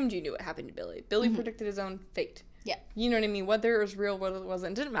 you assumed you knew what happened to Billy. Billy predicted his own fate. Yeah. You know what I mean? Whether it was real, whether it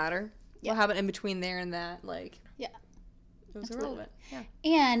wasn't, it didn't matter. Yeah. What happened in between there and that, like, Yeah. it was Absolutely. irrelevant. Yeah.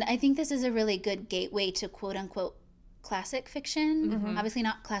 And I think this is a really good gateway to quote unquote classic fiction. Obviously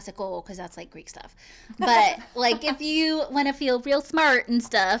not classical because that's like Greek stuff. But like if you want to feel real smart and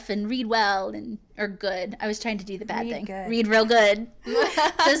stuff and read well or good. I was trying to do the bad Read thing. good. Read real good.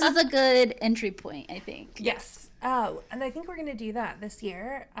 This is a good entry point, I think. Yes. And I think we're going to do that this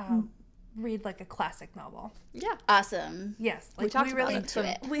year. Read like a classic novel. Yeah. Awesome. Yes. We Like talked really about it. into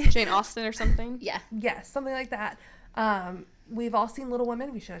it. We, Jane Austen or something. Yeah. yes, something like that. We've all seen Little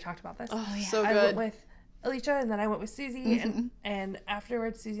Women. We should have talked about this. Oh, so I good. went with Alicia, and then I went with Susie, and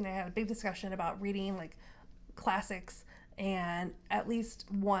afterwards, Susie and I had a big discussion about reading like classics and at least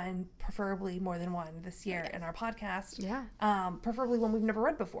one, preferably more than one this year in our podcast. Yeah. Preferably one we've never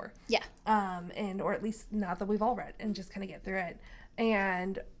read before. Yeah. And or at least not that we've all read, and just kind of get through it.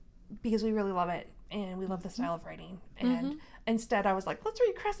 And because we really love it and we love the style of writing. And instead I was like, let's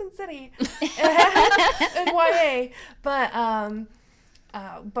read Crescent City and YA.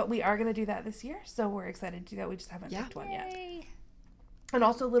 But we are going to do that this year, so we're excited to do that. We just haven't picked one yet. Yay. And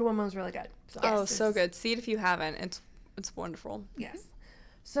also Little Women was really good. So So good. See it if you haven't. It's wonderful. Yes.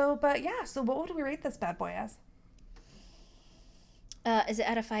 So, but yeah, so what would we rate this bad boy as? Is it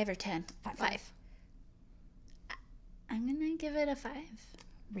out of 5 or 10? 5. I'm gonna give it a 5.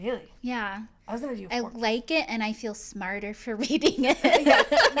 Really? Yeah. I was going to do I 4. like it, and I feel smarter for reading it.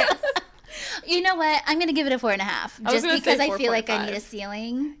 You know what? I'm gonna give it a 4.5, just gonna because say I feel like I 4.5. need a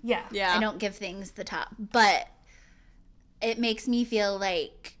ceiling. Yeah. Yeah. I don't give things the top, but it makes me feel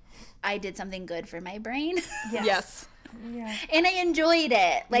like I did something good for my brain. Yes. Yeah. And I enjoyed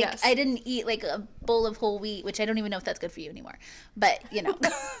it. Like, Yes. I didn't eat like a bowl of whole wheat, which I don't even know if that's good for you anymore. But, you know,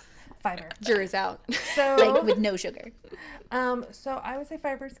 Fiber. Jury's out. So, like with no sugar. so I would say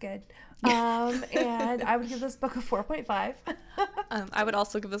fiber's good. And I would give this book a 4.5. I would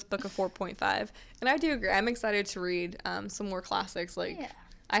also give this book a 4.5. And I do agree. I'm excited to read some more classics. Like, Yeah.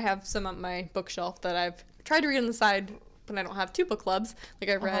 I have some on my bookshelf that I've tried to read on the side when I don't have 2 book clubs. Like,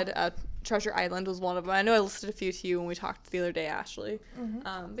 I read Treasure Island was one of them. I know I listed a few to you when we talked the other day, Ashley.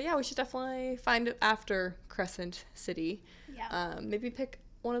 But yeah, we should definitely find it after Crescent City. Yeah. Maybe pick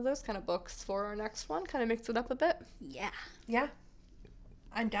one of those kind of books for our next one. Kind of mix it up a bit. Yeah. Yeah.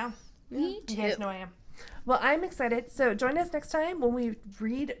 I'm down. Me You too. guys know I am. Well, I'm excited. So join us next time when we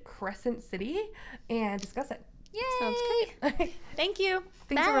read Crescent City and discuss it. Yay. Sounds great. Thank you.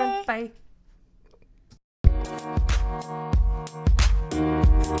 Thanks, Bye. everyone.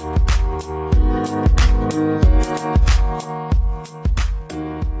 Bye.